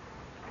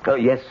 Oh,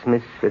 yes,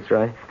 Miss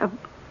Fitzroy?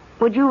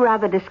 Would you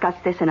rather discuss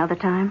this another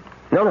time?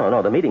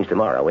 No. The meeting's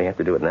tomorrow. We have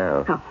to do it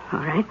now. Oh, all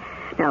right.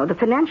 Now, the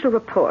financial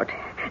report,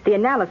 the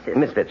analysis...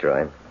 Miss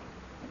Fitzroy?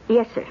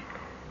 Yes, sir.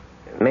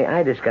 May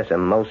I discuss a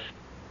most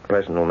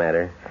personal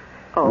matter?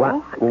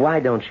 Oh? Why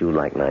don't you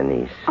like my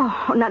niece?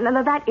 Oh,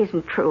 no, that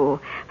isn't true.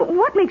 But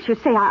what makes you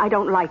say I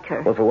don't like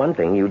her? Well, for one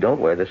thing, you don't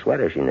wear the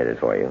sweater she knitted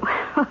for you.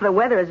 The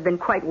weather has been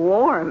quite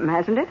warm,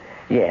 hasn't it?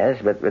 Yes,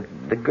 but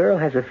the girl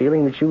has a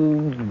feeling that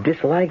you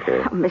dislike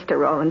her. Oh, Mr.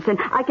 Rawlinson,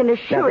 I can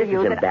assure Now, this you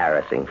is that...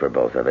 embarrassing for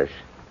both of us.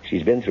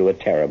 She's been through a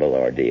terrible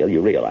ordeal.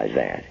 You realize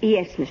that.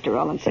 Yes, Mr.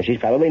 Rawlinson. And she's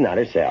probably not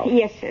herself.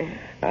 Yes, sir.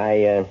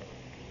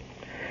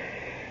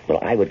 Well,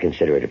 I would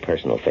consider it a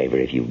personal favor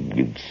if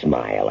you'd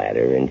smile at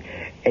her,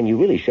 and you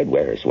really should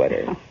wear her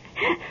sweater.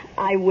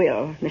 I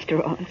will,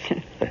 Mr.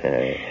 Rawlinson.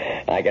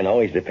 I can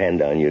always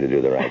depend on you to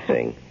do the right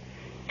thing.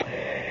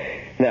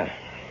 Now,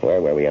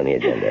 where were we on the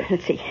agenda?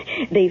 Let's see.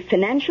 The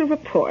financial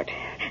report,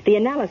 the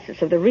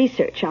analysis of the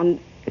research on...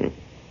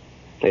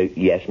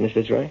 Yes, Miss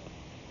Fitzroy?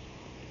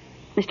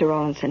 Mr.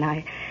 Rawlinson,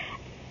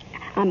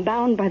 I'm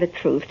bound by the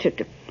truth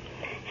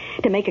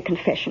to make a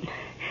confession.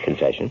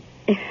 Confession?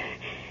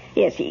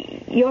 Yes,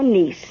 your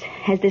niece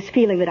has this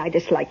feeling that I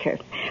dislike her.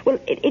 Well,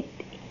 it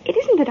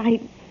isn't that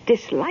I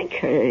dislike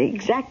her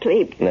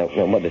exactly. No,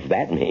 what does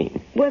that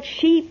mean? Well,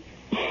 she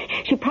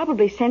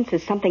probably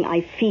senses something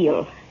I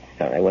feel.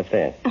 All right, what's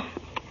that?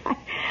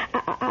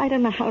 I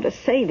don't know how to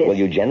say this. Well,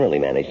 you generally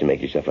manage to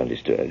make yourself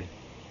understood.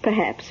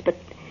 Perhaps, but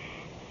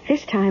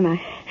this time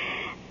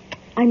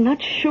I'm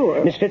not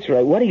sure. Miss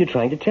Fitzroy, what are you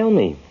trying to tell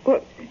me?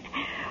 Well,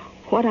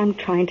 what I'm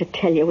trying to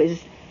tell you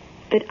is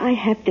that I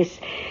have this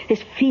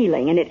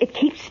feeling, and it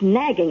keeps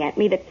nagging at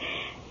me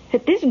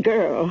that this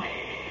girl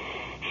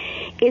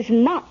is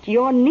not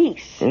your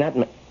niece. Not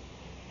my...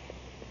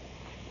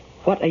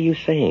 What are you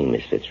saying,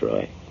 Miss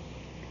Fitzroy?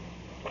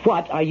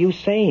 What are you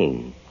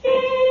saying?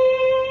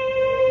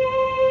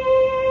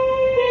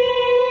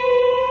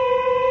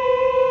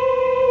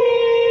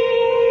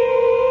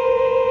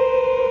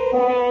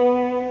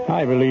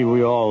 I believe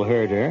we all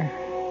heard her.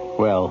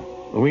 Well,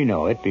 we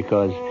know it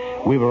because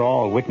we were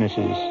all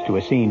witnesses to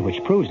a scene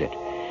which proves it.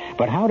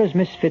 But how does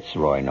Miss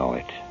Fitzroy know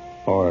it?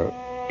 Or,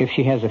 if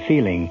she has a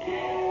feeling,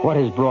 what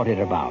has brought it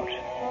about?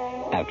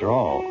 After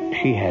all,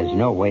 she has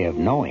no way of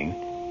knowing.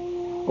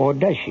 Or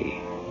does she?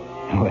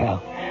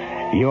 Well,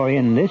 you're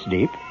in this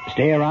deep.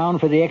 Stay around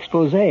for the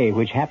expose,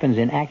 which happens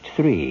in Act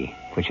 3,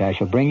 which I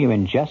shall bring you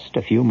in just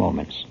a few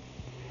moments.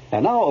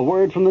 And now a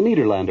word from the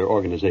Niederlander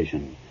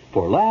organization.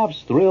 For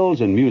laughs,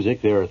 thrills, and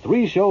music, there are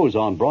 3 shows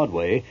on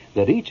Broadway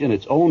that each in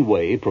its own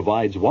way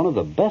provides one of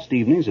the best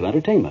evenings of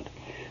entertainment.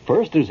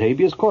 First is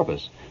Habeas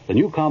Corpus, the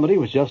new comedy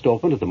which just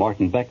opened at the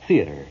Martin Beck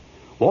Theater.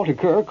 Walter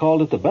Kerr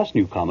called it the best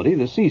new comedy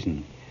this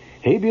season.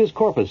 Habeas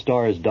Corpus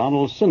stars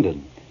Donald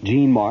Sinden,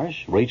 Jean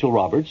Marsh, Rachel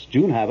Roberts,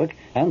 June Havoc,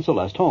 and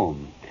Celeste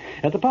Holm.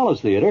 At the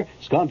Palace Theater,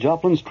 Scott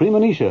Joplin's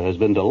Treemonisha has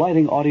been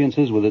delighting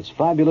audiences with its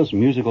fabulous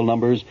musical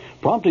numbers,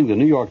 prompting the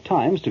New York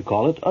Times to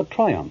call it a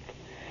triumph.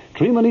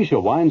 Treemonisha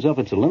winds up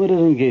its limited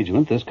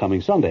engagement this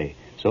coming Sunday,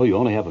 so you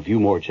only have a few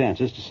more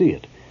chances to see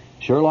it.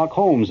 Sherlock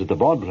Holmes at the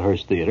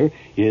Broadhurst Theater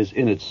is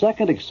in its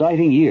second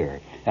exciting year,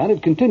 and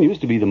it continues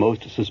to be the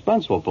most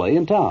suspenseful play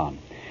in town.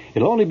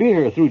 It'll only be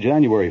here through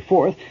January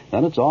 4th,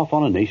 then it's off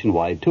on a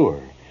nationwide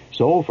tour.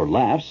 So, for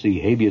laughs, see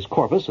Habeas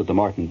Corpus at the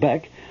Martin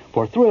Beck.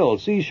 For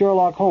thrills, see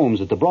Sherlock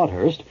Holmes at the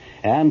Broadhurst.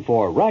 And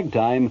for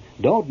ragtime,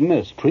 don't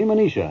miss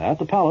Treemonisha at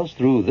the Palace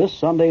through this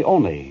Sunday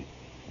only.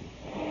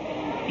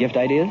 Gift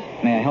ideas?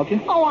 May I help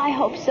you? Oh, I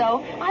hope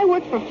so. I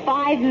work for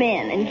 5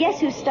 men, and guess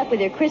who's stuck with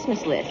their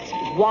Christmas lists?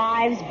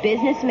 Wives,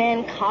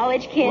 businessmen,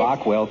 college kids.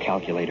 Rockwell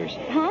calculators.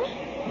 Huh?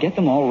 Get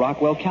them all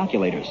Rockwell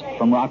calculators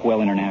from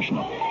Rockwell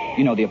International.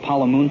 You know, the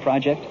Apollo Moon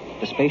Project,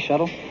 the space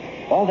shuttle?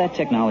 All that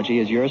technology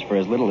is yours for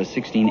as little as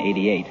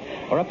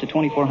 $1,688 or up to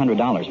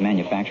 $2,400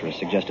 manufacturer's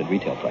suggested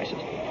retail prices.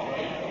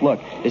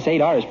 Look, this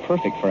 8R is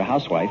perfect for a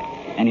housewife,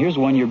 and here's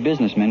one your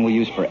businessman will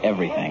use for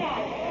everything.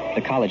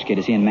 The college kid,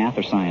 is he in math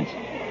or science?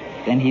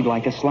 Then he'd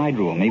like a slide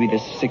rule, maybe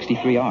this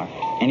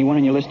 63R. Anyone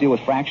on your list deal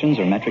with fractions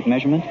or metric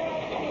measurement?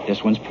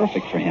 This one's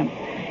perfect for him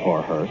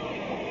or her.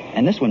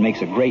 And this one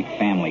makes a great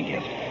family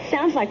gift.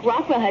 Sounds like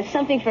Rockwell has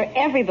something for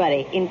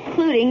everybody,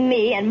 including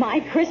me and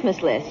my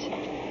Christmas list.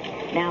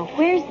 Now,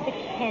 where's the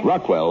pen?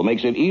 Rockwell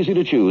makes it easy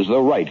to choose the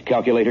right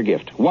calculator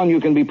gift, one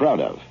you can be proud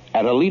of,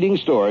 at a leading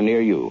store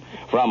near you.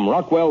 From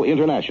Rockwell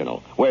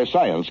International, where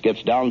science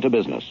gets down to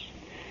business.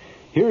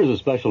 Here's a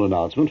special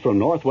announcement from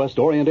Northwest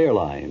Orient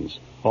Airlines.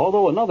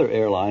 Although another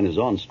airline is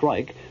on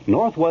strike,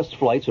 Northwest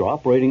flights are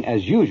operating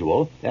as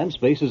usual, and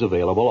space is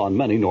available on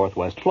many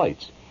Northwest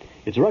flights.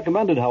 It's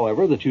recommended,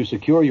 however, that you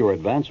secure your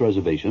advance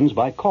reservations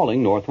by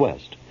calling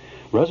Northwest.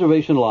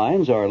 Reservation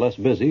lines are less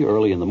busy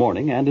early in the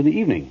morning and in the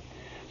evening.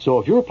 So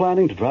if you're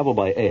planning to travel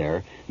by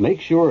air, make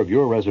sure of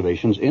your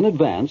reservations in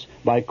advance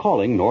by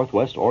calling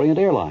Northwest Orient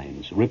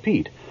Airlines.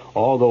 Repeat,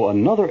 although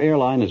another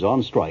airline is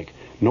on strike,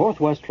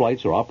 Northwest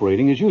flights are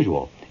operating as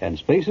usual, and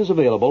space is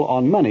available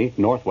on many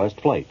Northwest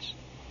flights.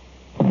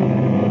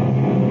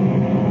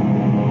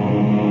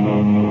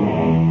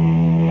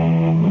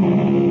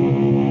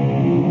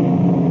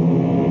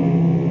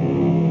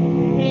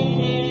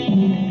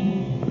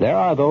 There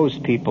are those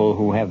people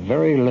who have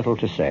very little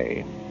to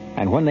say,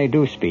 and when they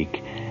do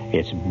speak,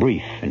 it's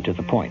brief and to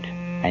the point.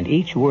 and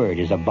each word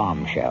is a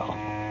bombshell.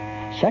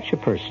 Such a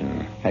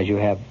person, as you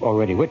have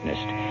already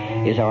witnessed,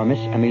 is our Miss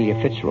Amelia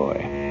Fitzroy.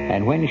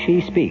 And when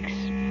she speaks,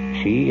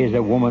 she is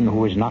a woman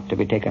who is not to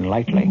be taken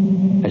lightly,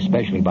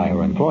 especially by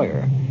her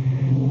employer.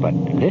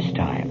 But this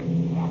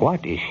time,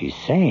 what is she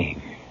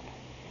saying?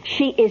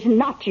 She is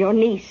not your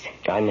niece.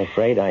 I'm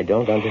afraid I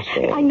don't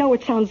understand. I know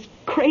it sounds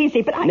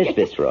crazy, but Miss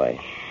Fitzroy,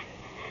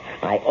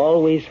 I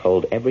always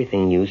hold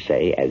everything you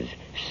say as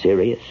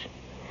serious,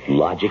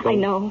 logical.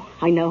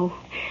 I know.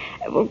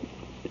 Well,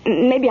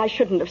 maybe I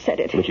shouldn't have said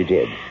it. But you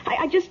did.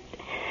 I just...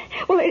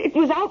 Well, it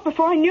was out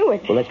before I knew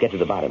it. Well, let's get to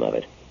the bottom of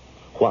it.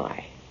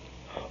 Why?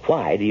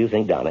 Why do you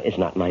think Donna is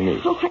not my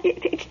niece? Oh,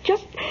 it's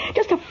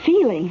just a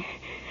feeling.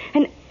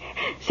 And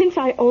since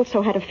I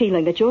also had a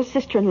feeling that your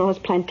sister-in-law's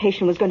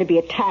plantation was going to be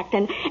attacked,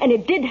 and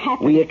it did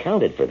happen... We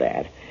accounted for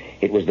that.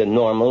 It was the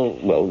normal,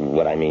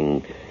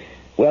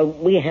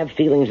 we have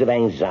feelings of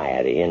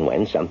anxiety, and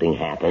when something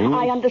happens...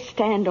 I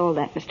understand all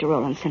that, Mr.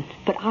 Rowlandson,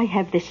 but I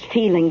have this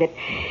feeling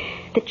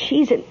that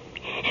she's an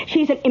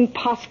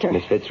imposter.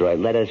 Miss Fitzroy,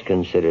 let us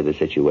consider the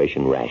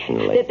situation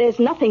rationally. There's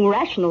nothing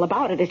rational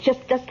about it. It's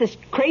just this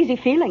crazy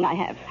feeling I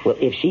have. Well,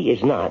 if she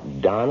is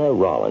not Donna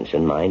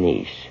Rawlinson, my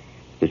niece,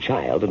 the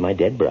child of my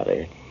dead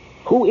brother,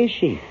 who is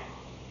she?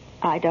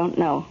 I don't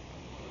know.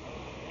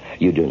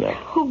 You do know.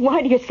 Oh,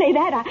 why do you say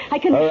that? I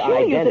can Her assure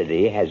you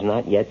identity has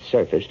not yet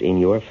surfaced in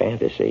your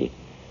fantasy.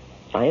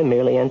 I am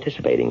merely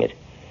anticipating it.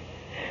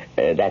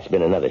 That's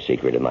been another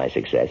secret of my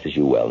success, as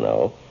you well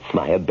know.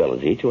 My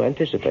ability to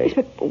anticipate.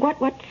 Yes, but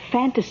what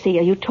fantasy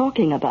are you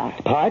talking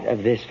about? Part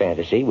of this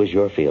fantasy was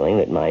your feeling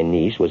that my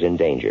niece was in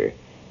danger.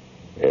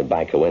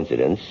 By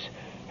coincidence,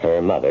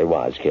 her mother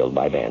was killed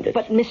by bandits.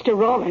 But Mr.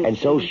 Rawlinson... And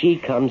so she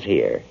comes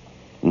here.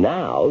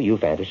 Now you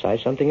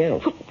fantasize something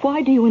else.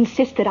 Why do you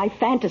insist that I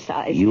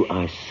fantasize? You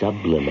are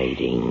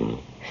sublimating.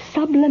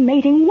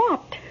 Sublimating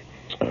what?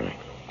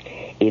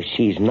 If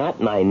she's not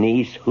my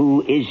niece,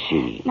 who is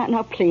she?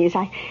 Now, please,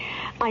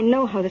 I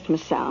know how this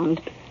must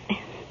sound.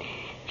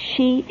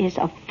 She is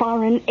a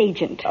foreign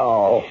agent.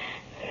 Oh.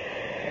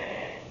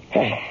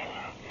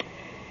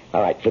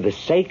 All right, for the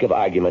sake of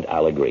argument,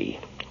 I'll agree.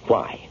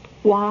 Why?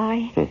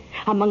 Why?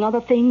 Among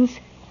other things,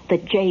 the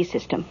J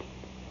system.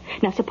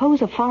 Now,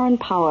 suppose a foreign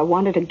power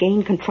wanted to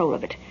gain control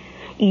of it.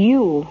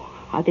 You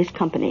are this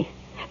company,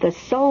 the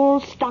sole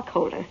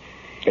stockholder.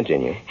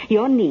 Continue.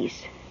 Your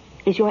niece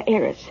is your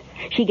heiress.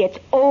 She gets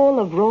all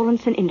of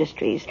Rowlandson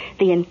Industries,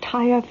 the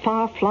entire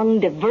far-flung,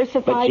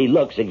 diversified... But she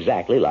looks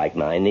exactly like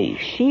my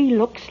niece. She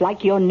looks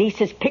like your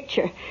niece's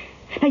picture.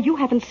 Now, you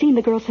haven't seen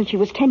the girl since she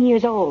was 10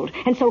 years old.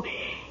 And so,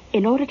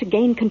 in order to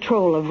gain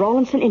control of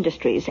Rowlandson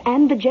Industries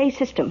and the J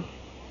system,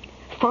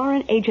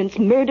 foreign agents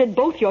murdered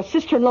both your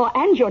sister-in-law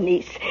and your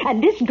niece.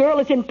 And this girl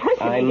is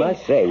impersonating... I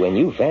must say, when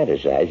you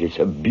fantasize, it's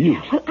a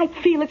beauty. Well, I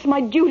feel it's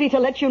my duty to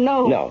let you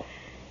know. No.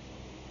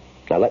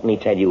 Now, let me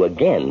tell you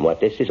again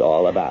what this is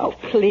all about.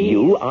 Oh, please.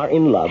 You are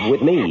in love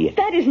with me.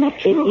 That is not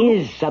true.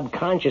 It is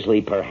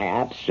subconsciously,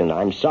 perhaps, and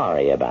I'm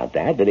sorry about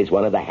that it's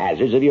one of the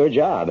hazards of your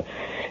job.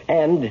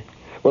 And,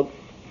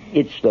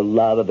 it's the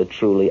love of a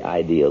truly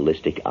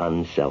idealistic,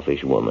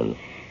 unselfish woman.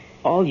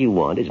 All you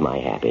want is my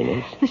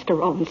happiness. Mr.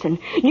 Rowlandson,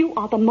 you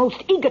are the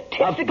most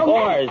egotistical... Of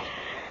course.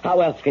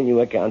 How else can you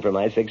account for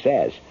my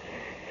success?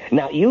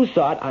 Now, you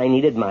thought I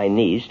needed my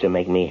niece to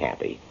make me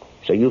happy,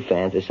 so you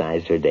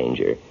fantasized her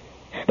danger.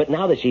 But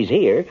now that she's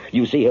here,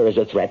 you see her as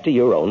a threat to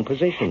your own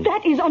position.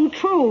 That is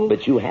untrue.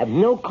 But you have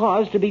no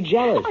cause to be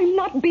jealous. I'm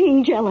not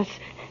being jealous.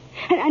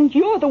 And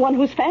you're the one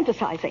who's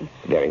fantasizing.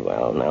 Very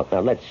well. Now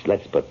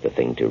let's put the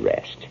thing to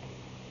rest.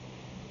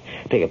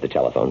 Pick up the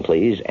telephone,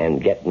 please, and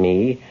get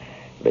me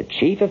the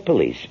chief of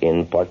police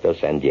in Puerto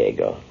San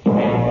Diego. Si,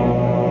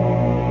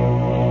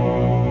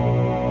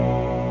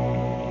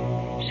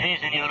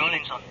 Senor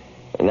Rawlinson.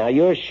 Now,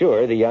 you're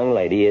sure the young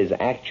lady is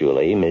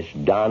actually Miss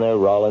Donna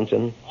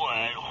Rawlinson?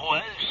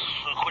 Well,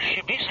 could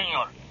she be,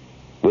 senor?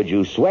 Would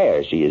you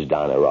swear she is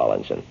Donna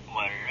Rawlinson?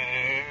 Well,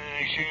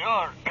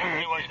 senor,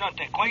 I was not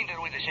acquainted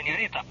with the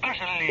senorita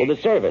personally. Well,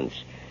 the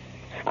servants.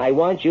 I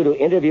want you to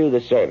interview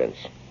the servants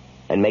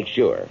and make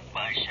sure.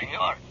 But,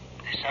 senor,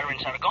 the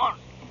servants are gone.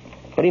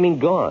 What do you mean,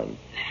 gone?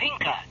 The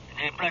finca,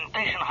 the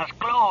plantation has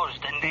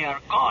closed and they are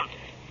gone.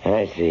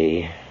 I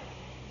see.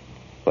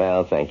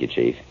 Well, thank you,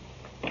 Chief.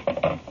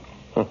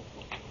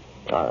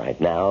 All right,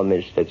 now,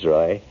 Miss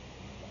Fitzroy,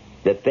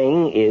 the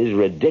thing is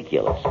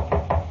ridiculous.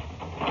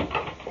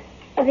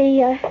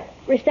 The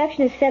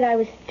receptionist said I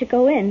was to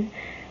go in.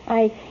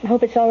 I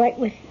hope it's all right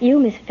with you,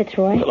 Miss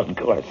Fitzroy. Well, of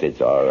course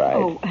it's all right.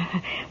 Oh,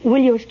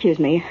 will you excuse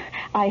me?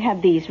 I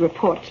have these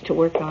reports to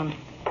work on.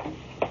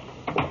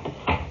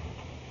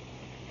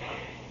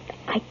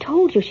 I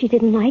told you she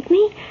didn't like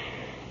me.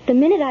 The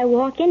minute I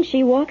walk in,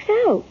 she walks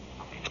out.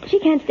 She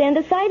can't stand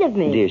the sight of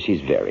me. Dear, she's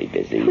very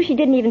busy. Well, she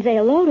didn't even say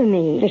hello to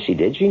me. Yes, she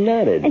did. She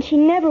nodded. And she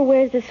never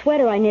wears the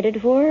sweater I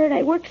knitted for her, and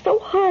I worked so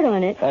hard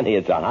on it. Honey,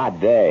 it's a hot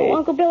day. Oh,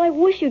 Uncle Bill, I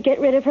wish you'd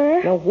get rid of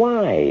her. Now,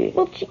 why?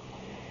 Well,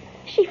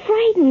 she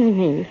frightens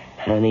me.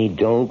 Honey,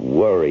 don't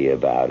worry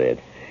about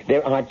it.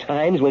 There are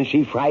times when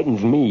she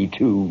frightens me,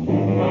 too.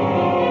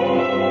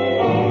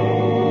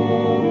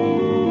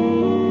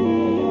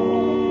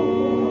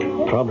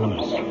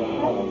 problems.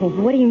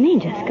 What do you mean,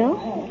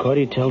 Jesco?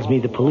 Corey tells me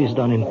the police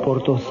down in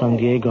Porto San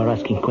Diego are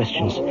asking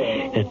questions.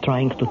 They're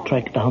trying to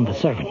track down the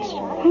servants.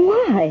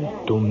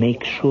 Why? To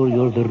make sure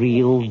you're the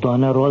real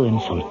Donna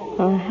Rawlinson.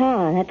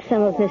 That's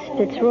some of Miss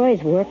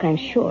Fitzroy's work, I'm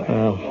sure.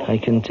 Well, I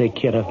can take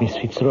care of Miss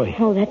Fitzroy.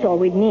 Oh, that's all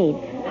we'd need.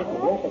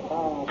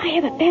 I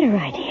have a better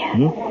idea.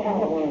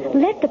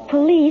 Let the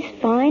police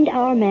find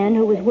our man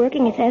who was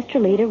working as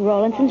Estrelita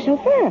Rawlinson's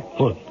chauffeur.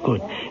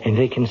 Good. And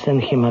they can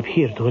send him up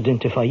here to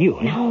identify you.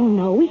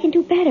 No, we can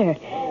do better.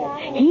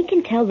 He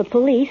can tell the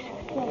police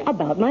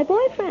about my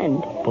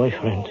boyfriend.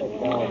 Boyfriend?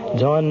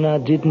 Donna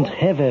didn't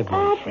have a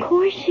boyfriend. Of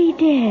course she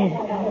did.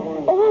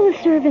 All the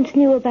servants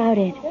knew about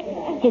it.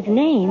 His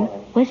name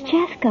was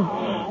Jesco.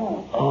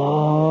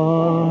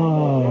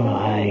 Oh,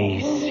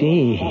 I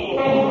see.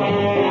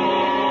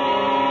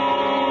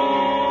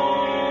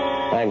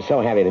 I'm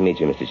so happy to meet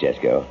you, Mr.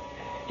 Chesko.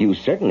 You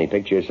certainly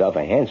picture yourself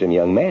a handsome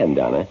young man,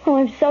 Donna. Oh,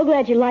 I'm so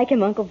glad you like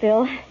him, Uncle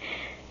Bill.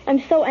 I'm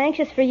so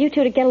anxious for you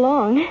two to get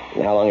along.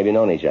 How long have you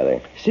known each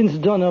other? Since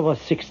Donna was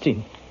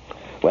 16.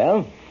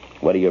 Well,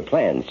 what are your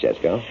plans,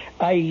 Chesko?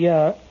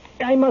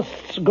 I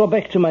must go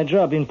back to my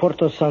job in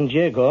Porto San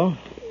Diego.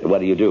 What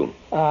do you do?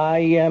 I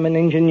am an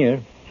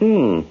engineer.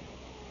 How'd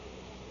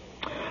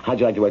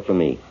you like to work for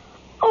me?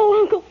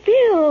 Oh, Uncle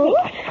Bill.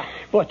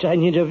 But I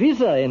need a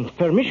visa and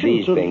permission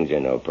These things are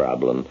no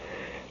problem.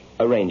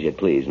 Arrange it,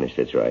 please, Miss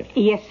Fitzroy.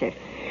 Yes, sir.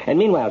 And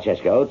meanwhile,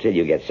 Chesko, till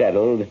you get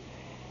settled,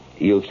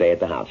 you'll stay at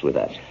the house with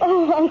us.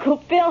 Oh, Uncle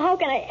Bill, how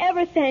can I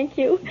ever thank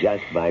you?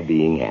 Just by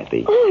being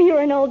happy. Oh,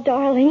 you're an old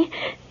darling.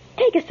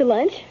 Take us to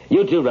lunch.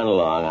 You two run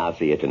along. I'll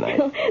see you tonight.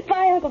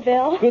 Bye, Uncle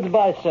Bill.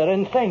 Goodbye, sir,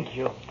 and thank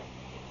you.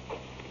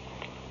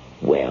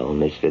 Well,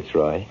 Miss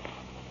Fitzroy,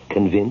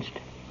 convinced?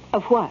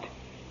 Of what?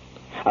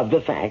 Of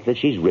the fact that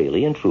she's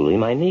really and truly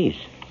my niece.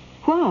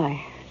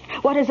 Why?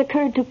 What has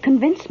occurred to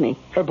convince me?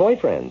 Her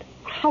boyfriend.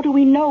 How do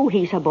we know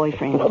he's her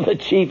boyfriend? Well, the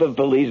chief of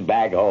police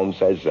back home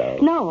says so.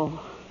 No.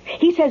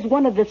 He says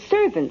one of the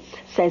servants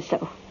says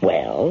so.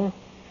 Well?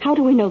 How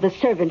do we know the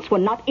servants were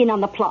not in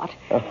on the plot?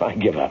 Oh, I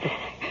give up.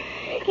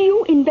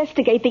 You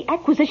investigate the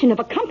acquisition of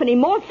a company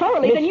more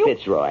thoroughly than you... Miss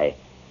Fitzroy.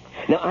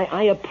 Now,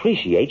 I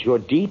appreciate your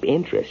deep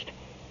interest.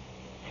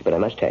 But I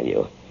must tell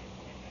you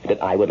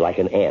that I would like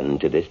an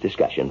end to this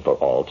discussion for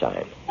all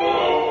time.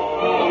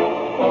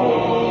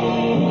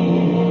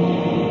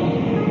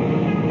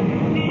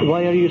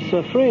 Why are you so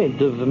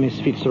afraid of Miss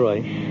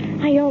Fitzroy?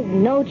 I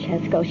don't know,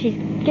 Chesko. She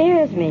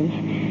scares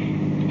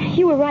me.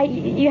 You were right.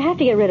 You have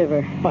to get rid of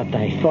her. But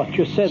I thought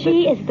you said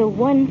She is the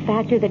one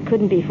factor that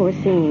couldn't be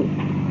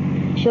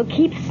foreseen. She'll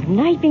keep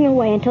sniping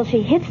away until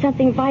she hits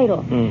something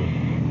vital.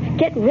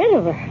 Get rid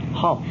of her.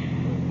 How?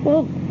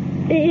 Well,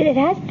 it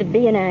has to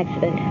be an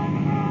accident.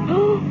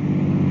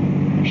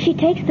 She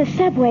takes the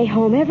subway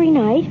home every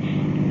night,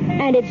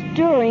 and it's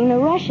during the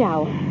rush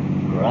hour.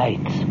 Right.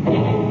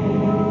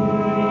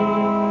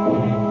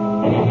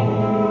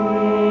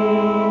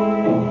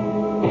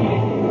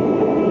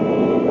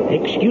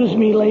 Excuse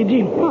me,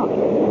 lady.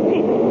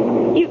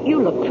 Oh,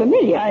 you look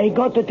familiar. I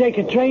got to take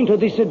a train to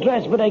this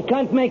address, but I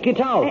can't make it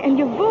out. And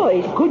your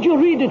voice. Could you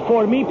read it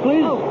for me,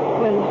 please? Oh,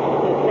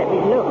 well, let me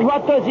look.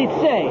 What does it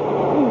say?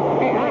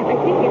 I think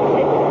it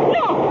says...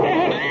 No!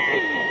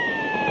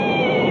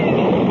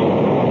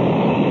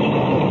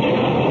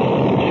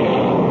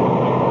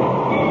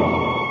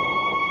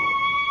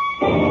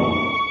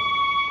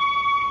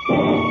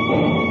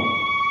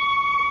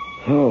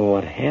 Oh,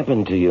 what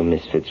happened to you,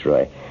 Miss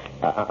Fitzroy?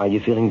 Are you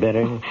feeling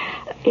better?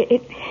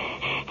 It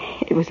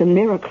was a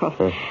miracle.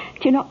 Huh?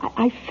 You know,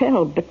 I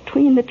fell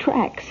between the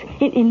tracks.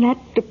 In that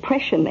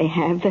depression they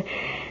have,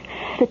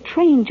 the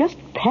train just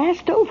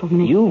passed over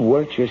me. You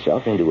worked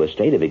yourself into a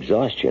state of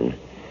exhaustion.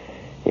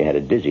 You had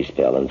a dizzy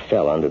spell and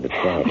fell under the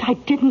tracks. But I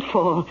didn't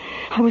fall.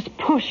 I was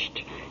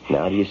pushed.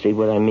 Now do you see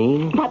what I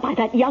mean? By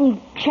that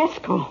young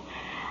Chesko.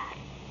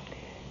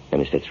 Now,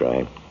 Miss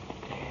Fitzroy,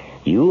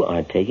 you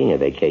are taking a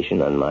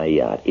vacation on my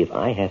yacht if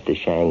I have to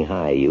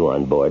Shanghai you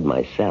on board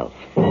myself.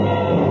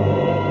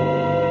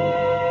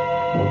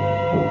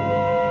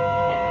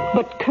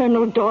 But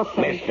Colonel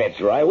Dawson... Miss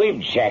Fitzroy,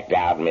 we've checked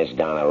out Miss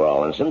Donna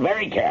Rawlinson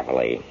very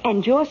carefully.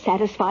 And you're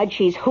satisfied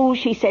she's who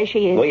she says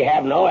she is? We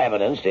have no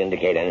evidence to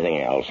indicate anything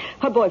else.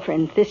 Her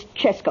boyfriend, this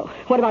Chesko,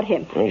 what about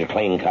him? He's a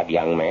clean-cut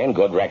young man,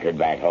 good record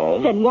back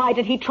home. Then why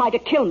did he try to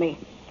kill me?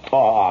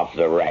 Off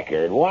the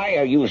record, why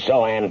are you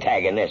so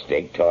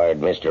antagonistic toward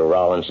Mr.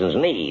 Rawlinson's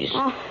niece?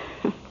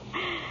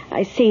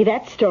 I see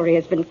that story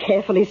has been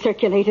carefully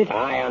circulated.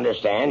 I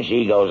understand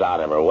she goes out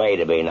of her way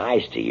to be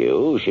nice to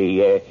you.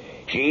 She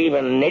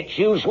even knits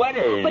you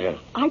sweaters. But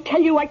I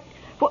tell you,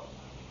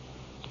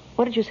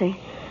 What did you say?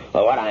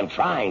 Well, what I'm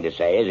trying to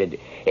say is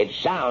it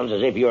sounds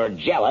as if you're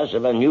jealous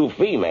of a new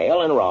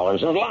female in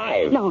Rawlinson's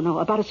life. No,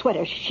 about a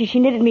sweater. She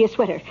knitted me a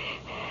sweater.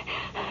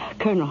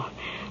 Colonel,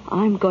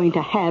 I'm going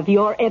to have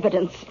your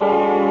evidence.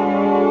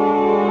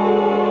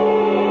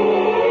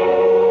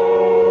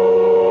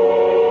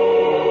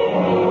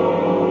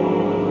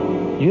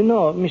 You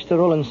know, Mr.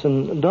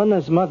 Rawlinson,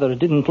 Donna's mother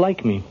didn't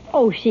like me.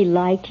 Oh, she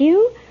liked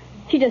you?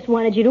 She just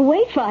wanted you to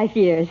wait 5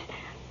 years.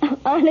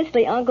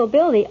 Honestly, Uncle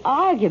Bill, the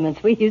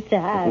arguments we used to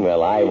have.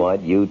 Well, I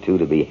want you two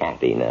to be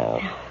happy now.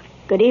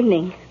 Good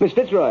evening. Miss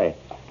Fitzroy,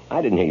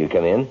 I didn't hear you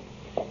come in.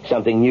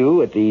 Something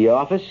new at the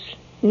office?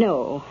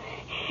 No.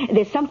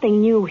 There's something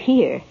new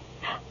here.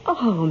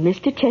 Oh,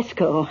 Mr.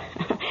 Chesko.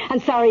 I'm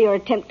sorry your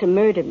attempt to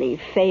murder me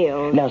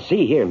failed. Now,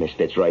 see here, Miss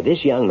Fitzroy.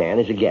 This young man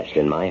is a guest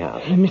in my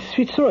house. Miss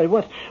Fitzroy,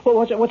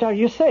 what are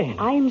you saying?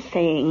 I'm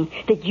saying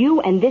that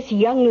you and this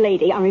young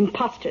lady are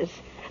imposters.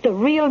 The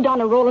real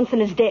Donna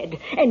Rollinson is dead,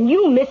 and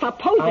you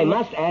misoppose I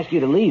must ask you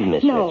to leave,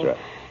 Miss Fitzroy.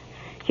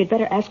 You'd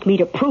better ask me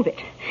to prove it,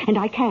 and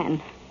I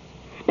can.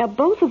 Now,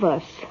 both of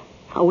us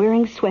are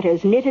wearing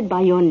sweaters knitted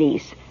by your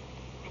niece.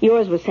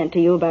 Yours was sent to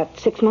you about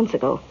 6 months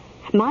ago.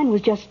 Mine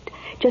was just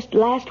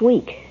last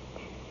week.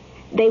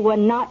 They were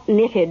not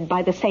knitted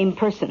by the same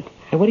person.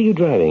 Now, what are you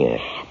driving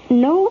at?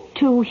 No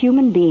two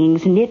human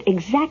beings knit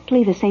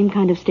exactly the same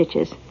kind of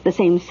stitches, the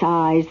same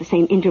size, the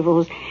same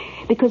intervals,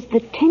 because the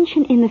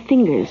tension in the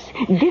fingers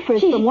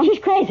differs from one... She's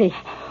crazy.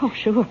 Oh,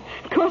 sure.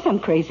 Of course I'm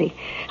crazy.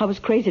 I was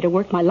crazy to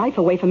work my life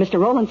away from Mr.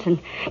 Rollinson,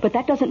 but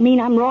that doesn't mean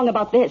I'm wrong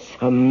about this.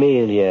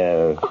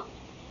 Amelia. Oh,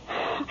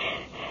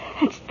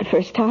 that's the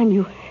first time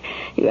you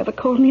ever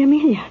called me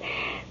Amelia.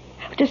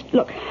 Just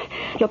look,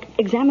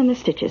 examine the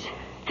stitches.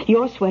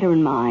 Your sweater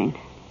and mine.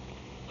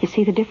 You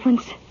see the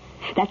difference?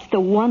 That's the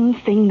one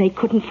thing they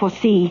couldn't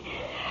foresee.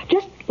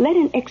 Just let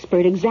an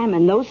expert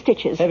examine those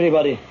stitches.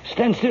 Everybody,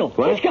 stand still.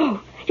 Let's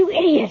go. You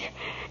idiot.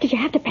 Did you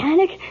have to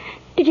panic?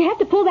 Did you have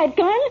to pull that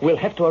gun? We'll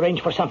have to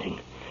arrange for something.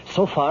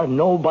 So far,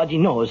 nobody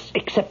knows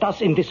except us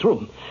in this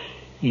room.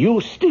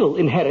 You still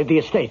inherit the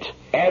estate.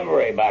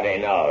 Everybody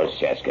knows,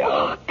 Chesko.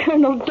 Oh,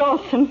 Colonel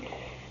Dawson.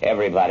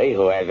 Everybody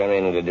who has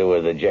anything to do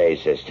with the J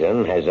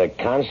system has a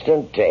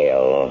constant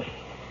tail.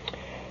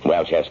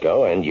 Well,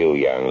 Chesko, and you,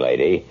 young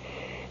lady,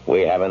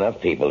 we have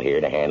enough people here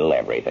to handle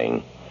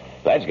everything.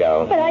 Let's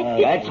go. But I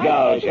didn't... Let's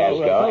go,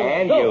 Chesko.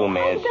 And you,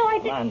 miss. No, I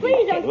didn't.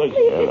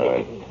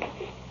 Please.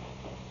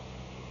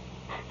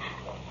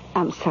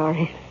 I'm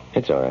sorry.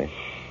 It's all right.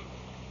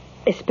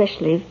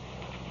 Especially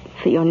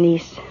for your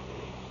niece.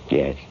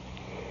 Yes.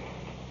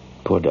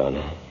 Poor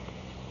Donna.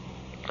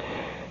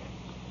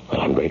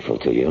 Well, I'm grateful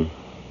to you.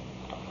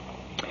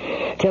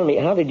 Tell me,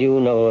 how did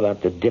you know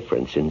about the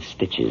difference in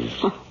stitches?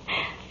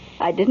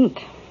 I didn't.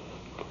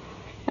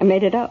 I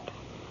made it up.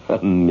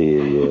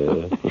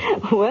 Amelia.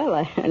 Well,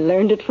 I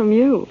learned it from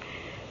you.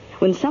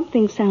 When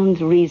something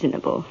sounds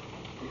reasonable,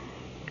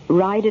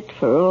 ride it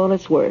for all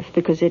it's worth,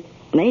 because it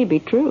may be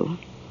true.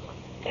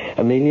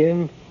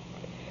 Amelia,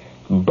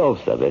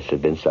 both of us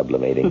have been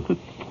sublimating.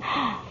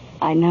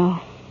 I know.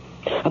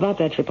 About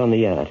that trip on the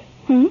yacht.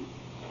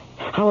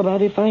 How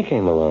about if I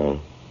came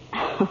along?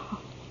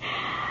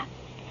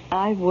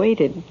 I've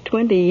waited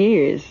 20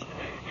 years.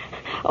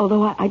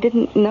 Although I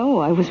didn't know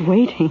I was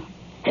waiting.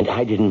 And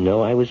I didn't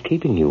know I was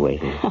keeping you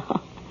waiting.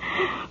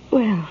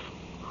 Well,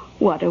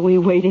 what are we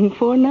waiting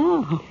for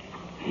now?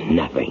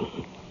 Nothing.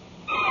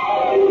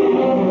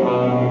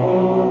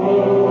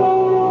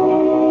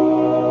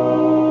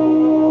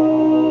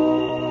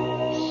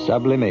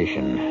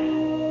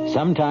 Sublimation.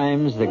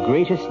 Sometimes the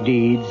greatest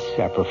deeds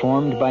are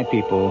performed by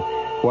people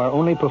who are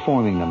only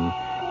performing them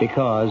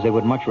because they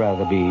would much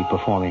rather be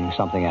performing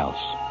something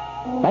else.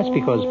 That's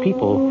because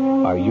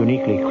people are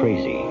uniquely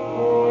crazy,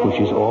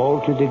 which is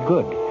all to the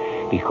good.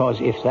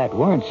 Because if that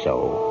weren't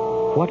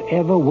so,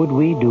 whatever would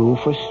we do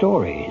for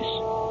stories?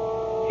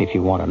 If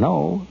you want to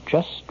know,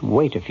 just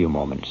wait a few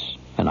moments,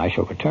 and I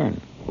shall return.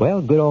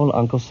 Well, good old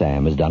Uncle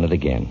Sam has done it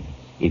again.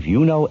 If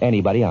you know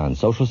anybody on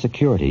Social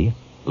Security,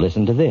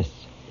 listen to this.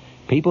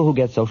 People who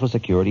get Social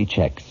Security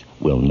checks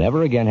will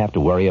never again have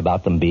to worry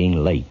about them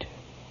being late,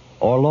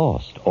 or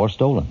lost, or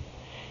stolen.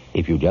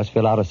 If you just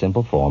fill out a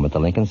simple form at the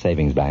Lincoln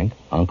Savings Bank,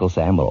 Uncle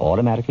Sam will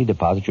automatically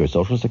deposit your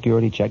Social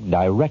Security check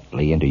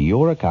directly into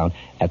your account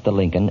at the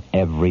Lincoln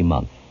every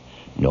month.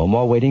 No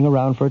more waiting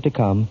around for it to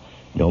come.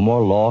 No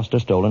more lost or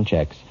stolen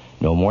checks.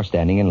 No more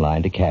standing in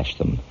line to cash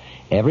them.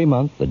 Every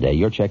month, the day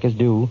your check is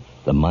due,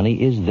 the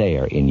money is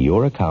there in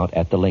your account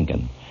at the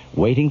Lincoln,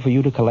 waiting for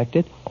you to collect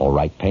it or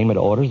write payment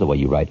orders the way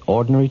you write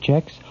ordinary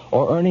checks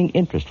or earning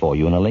interest for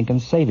you in a Lincoln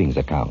savings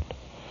account.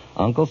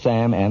 Uncle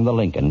Sam and the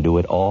Lincoln do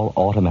it all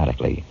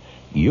automatically.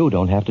 You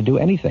don't have to do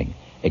anything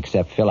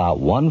except fill out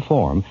one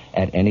form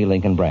at any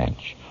Lincoln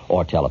branch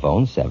or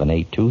telephone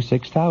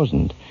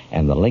 782-6000,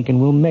 and the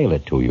Lincoln will mail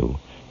it to you.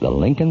 The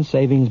Lincoln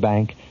Savings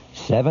Bank,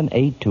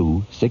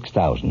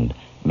 782-6000,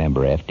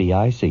 member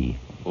FDIC.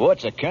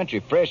 What's a country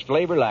fresh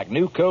flavor like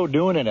Newco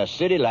doing in a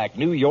city like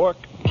New York?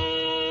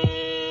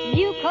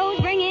 Newco's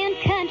bringing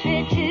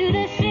country to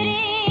the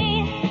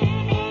city.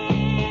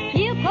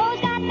 Newco's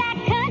got that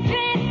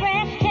country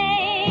fresh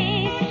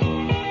taste.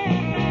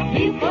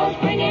 Newco's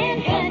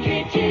bringing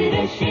country to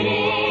the city.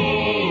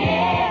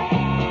 Yeah.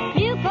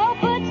 Newco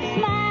puts a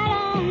smile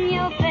on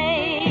your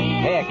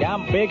face. Heck,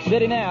 I'm a big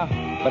city now,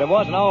 but it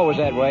wasn't always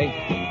that way.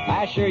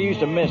 I sure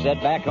used to miss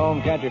that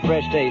back-home country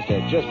fresh taste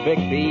of just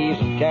picked peas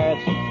and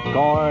carrots and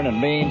corn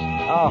and beans.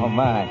 Oh,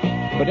 my.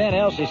 But then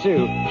Elsie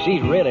Sue,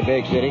 she's really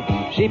big city.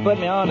 She put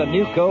me on to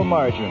Nuco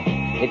margarine.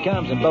 It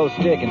comes in both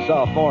stick and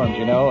soft forms,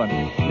 you know, and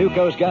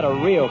Nuco's got a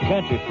real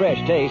country fresh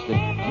taste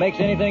that makes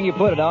anything you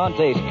put it on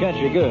taste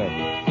country good.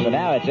 So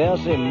now it's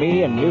Elsie,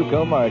 me, and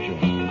Nuco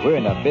margarine. We're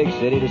in a big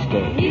city to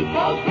stay.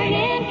 Nuco's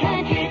bringing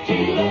country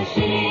to the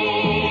city.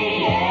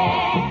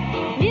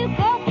 Yeah.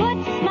 Nuco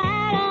puts a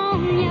smile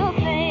on your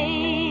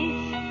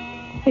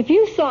face. If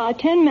you saw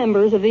 10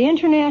 members of the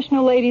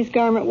International Ladies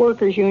Garment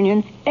Workers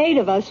Union, 8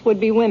 of us would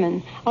be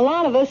women, a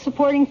lot of us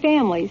supporting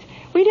families.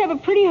 We'd have a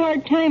pretty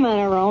hard time on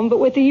our own, but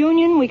with the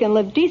union, we can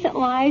live decent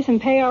lives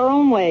and pay our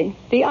own way.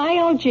 The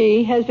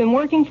ILG has been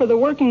working for the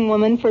working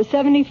woman for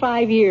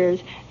 75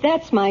 years.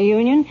 That's my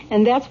union,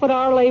 and that's what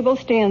our label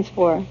stands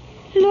for.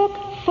 Look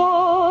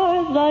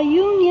for the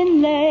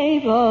union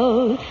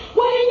label when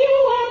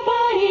you are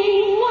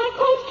buying a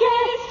coat,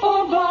 dress,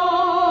 or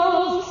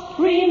blouse.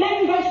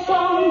 Remember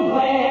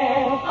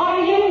somewhere our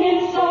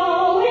union's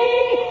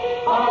sewing,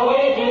 our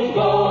wages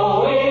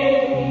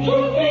going to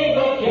feed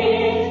the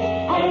kids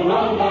and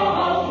run the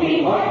house.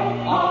 We work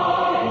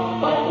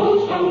hard, but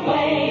who's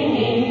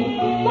complaining?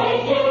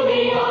 Thanks to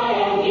the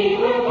ILG,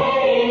 we're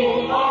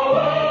paying our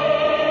way.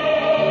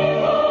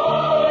 So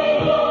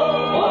always look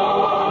for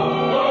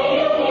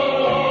the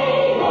union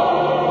label.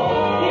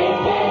 It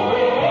says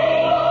we're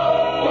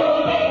able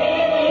to make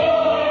it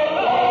your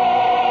way.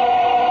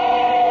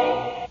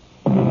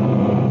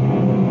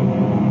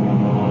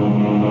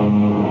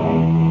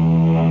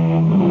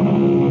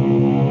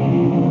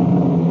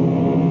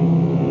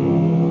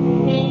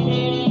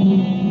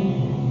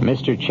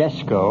 Mr.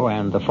 Chesko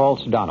and the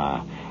false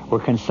Donna were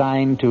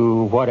consigned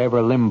to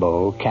whatever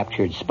limbo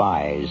captured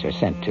spies are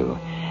sent to,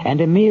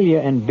 and Amelia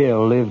and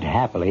Bill lived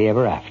happily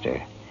ever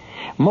after.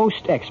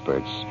 Most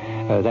experts,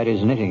 that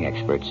is knitting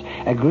experts,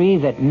 agree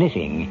that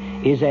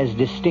knitting is as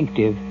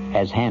distinctive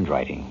as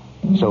handwriting.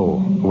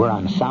 So we're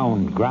on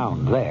sound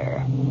ground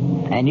there.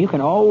 And you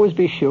can always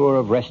be sure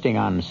of resting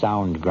on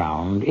sound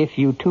ground if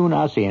you tune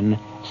us in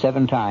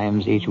 7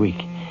 times each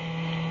week.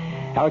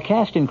 Our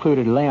cast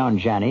included Leon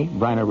Janney,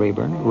 Bryna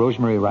Rayburn,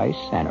 Rosemary Rice,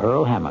 and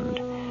Earl Hammond.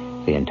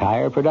 The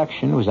entire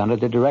production was under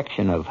the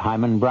direction of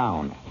Hyman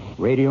Brown.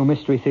 Radio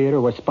Mystery Theater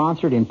was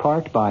sponsored in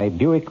part by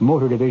Buick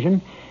Motor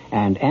Division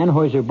and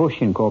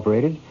Anheuser-Busch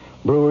Incorporated,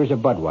 brewers of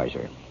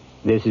Budweiser.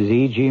 This is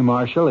E.G.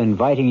 Marshall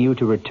inviting you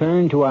to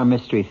return to our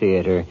Mystery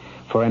Theater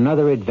for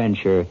another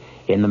adventure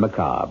in the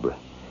macabre.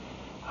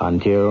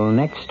 Until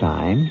next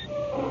time,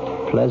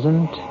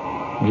 pleasant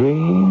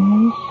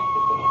dreams.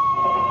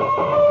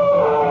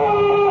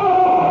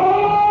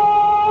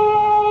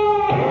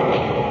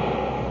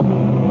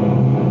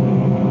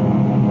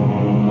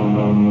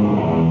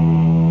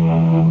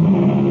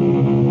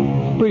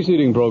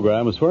 Preceding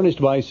program is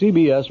furnished by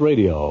CBS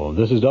Radio.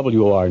 This is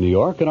WOR New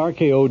York, an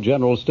RKO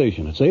General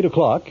Station. It's 8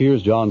 o'clock.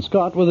 Here's John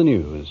Scott with the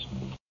news.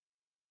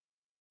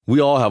 We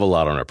all have a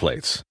lot on our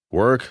plates.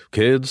 Work,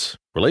 kids,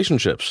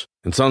 relationships.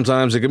 And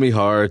sometimes it can be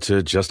hard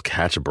to just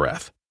catch a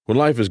breath. When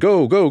life is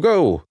go, go,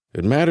 go,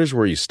 it matters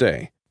where you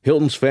stay.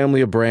 Hilton's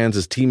family of brands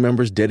has team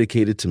members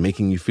dedicated to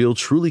making you feel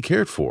truly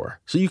cared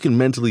for, so you can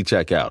mentally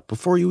check out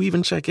before you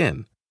even check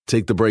in.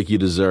 Take the break you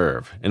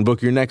deserve and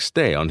book your next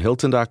stay on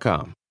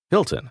Hilton.com.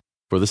 Hilton,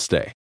 for the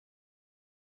stay.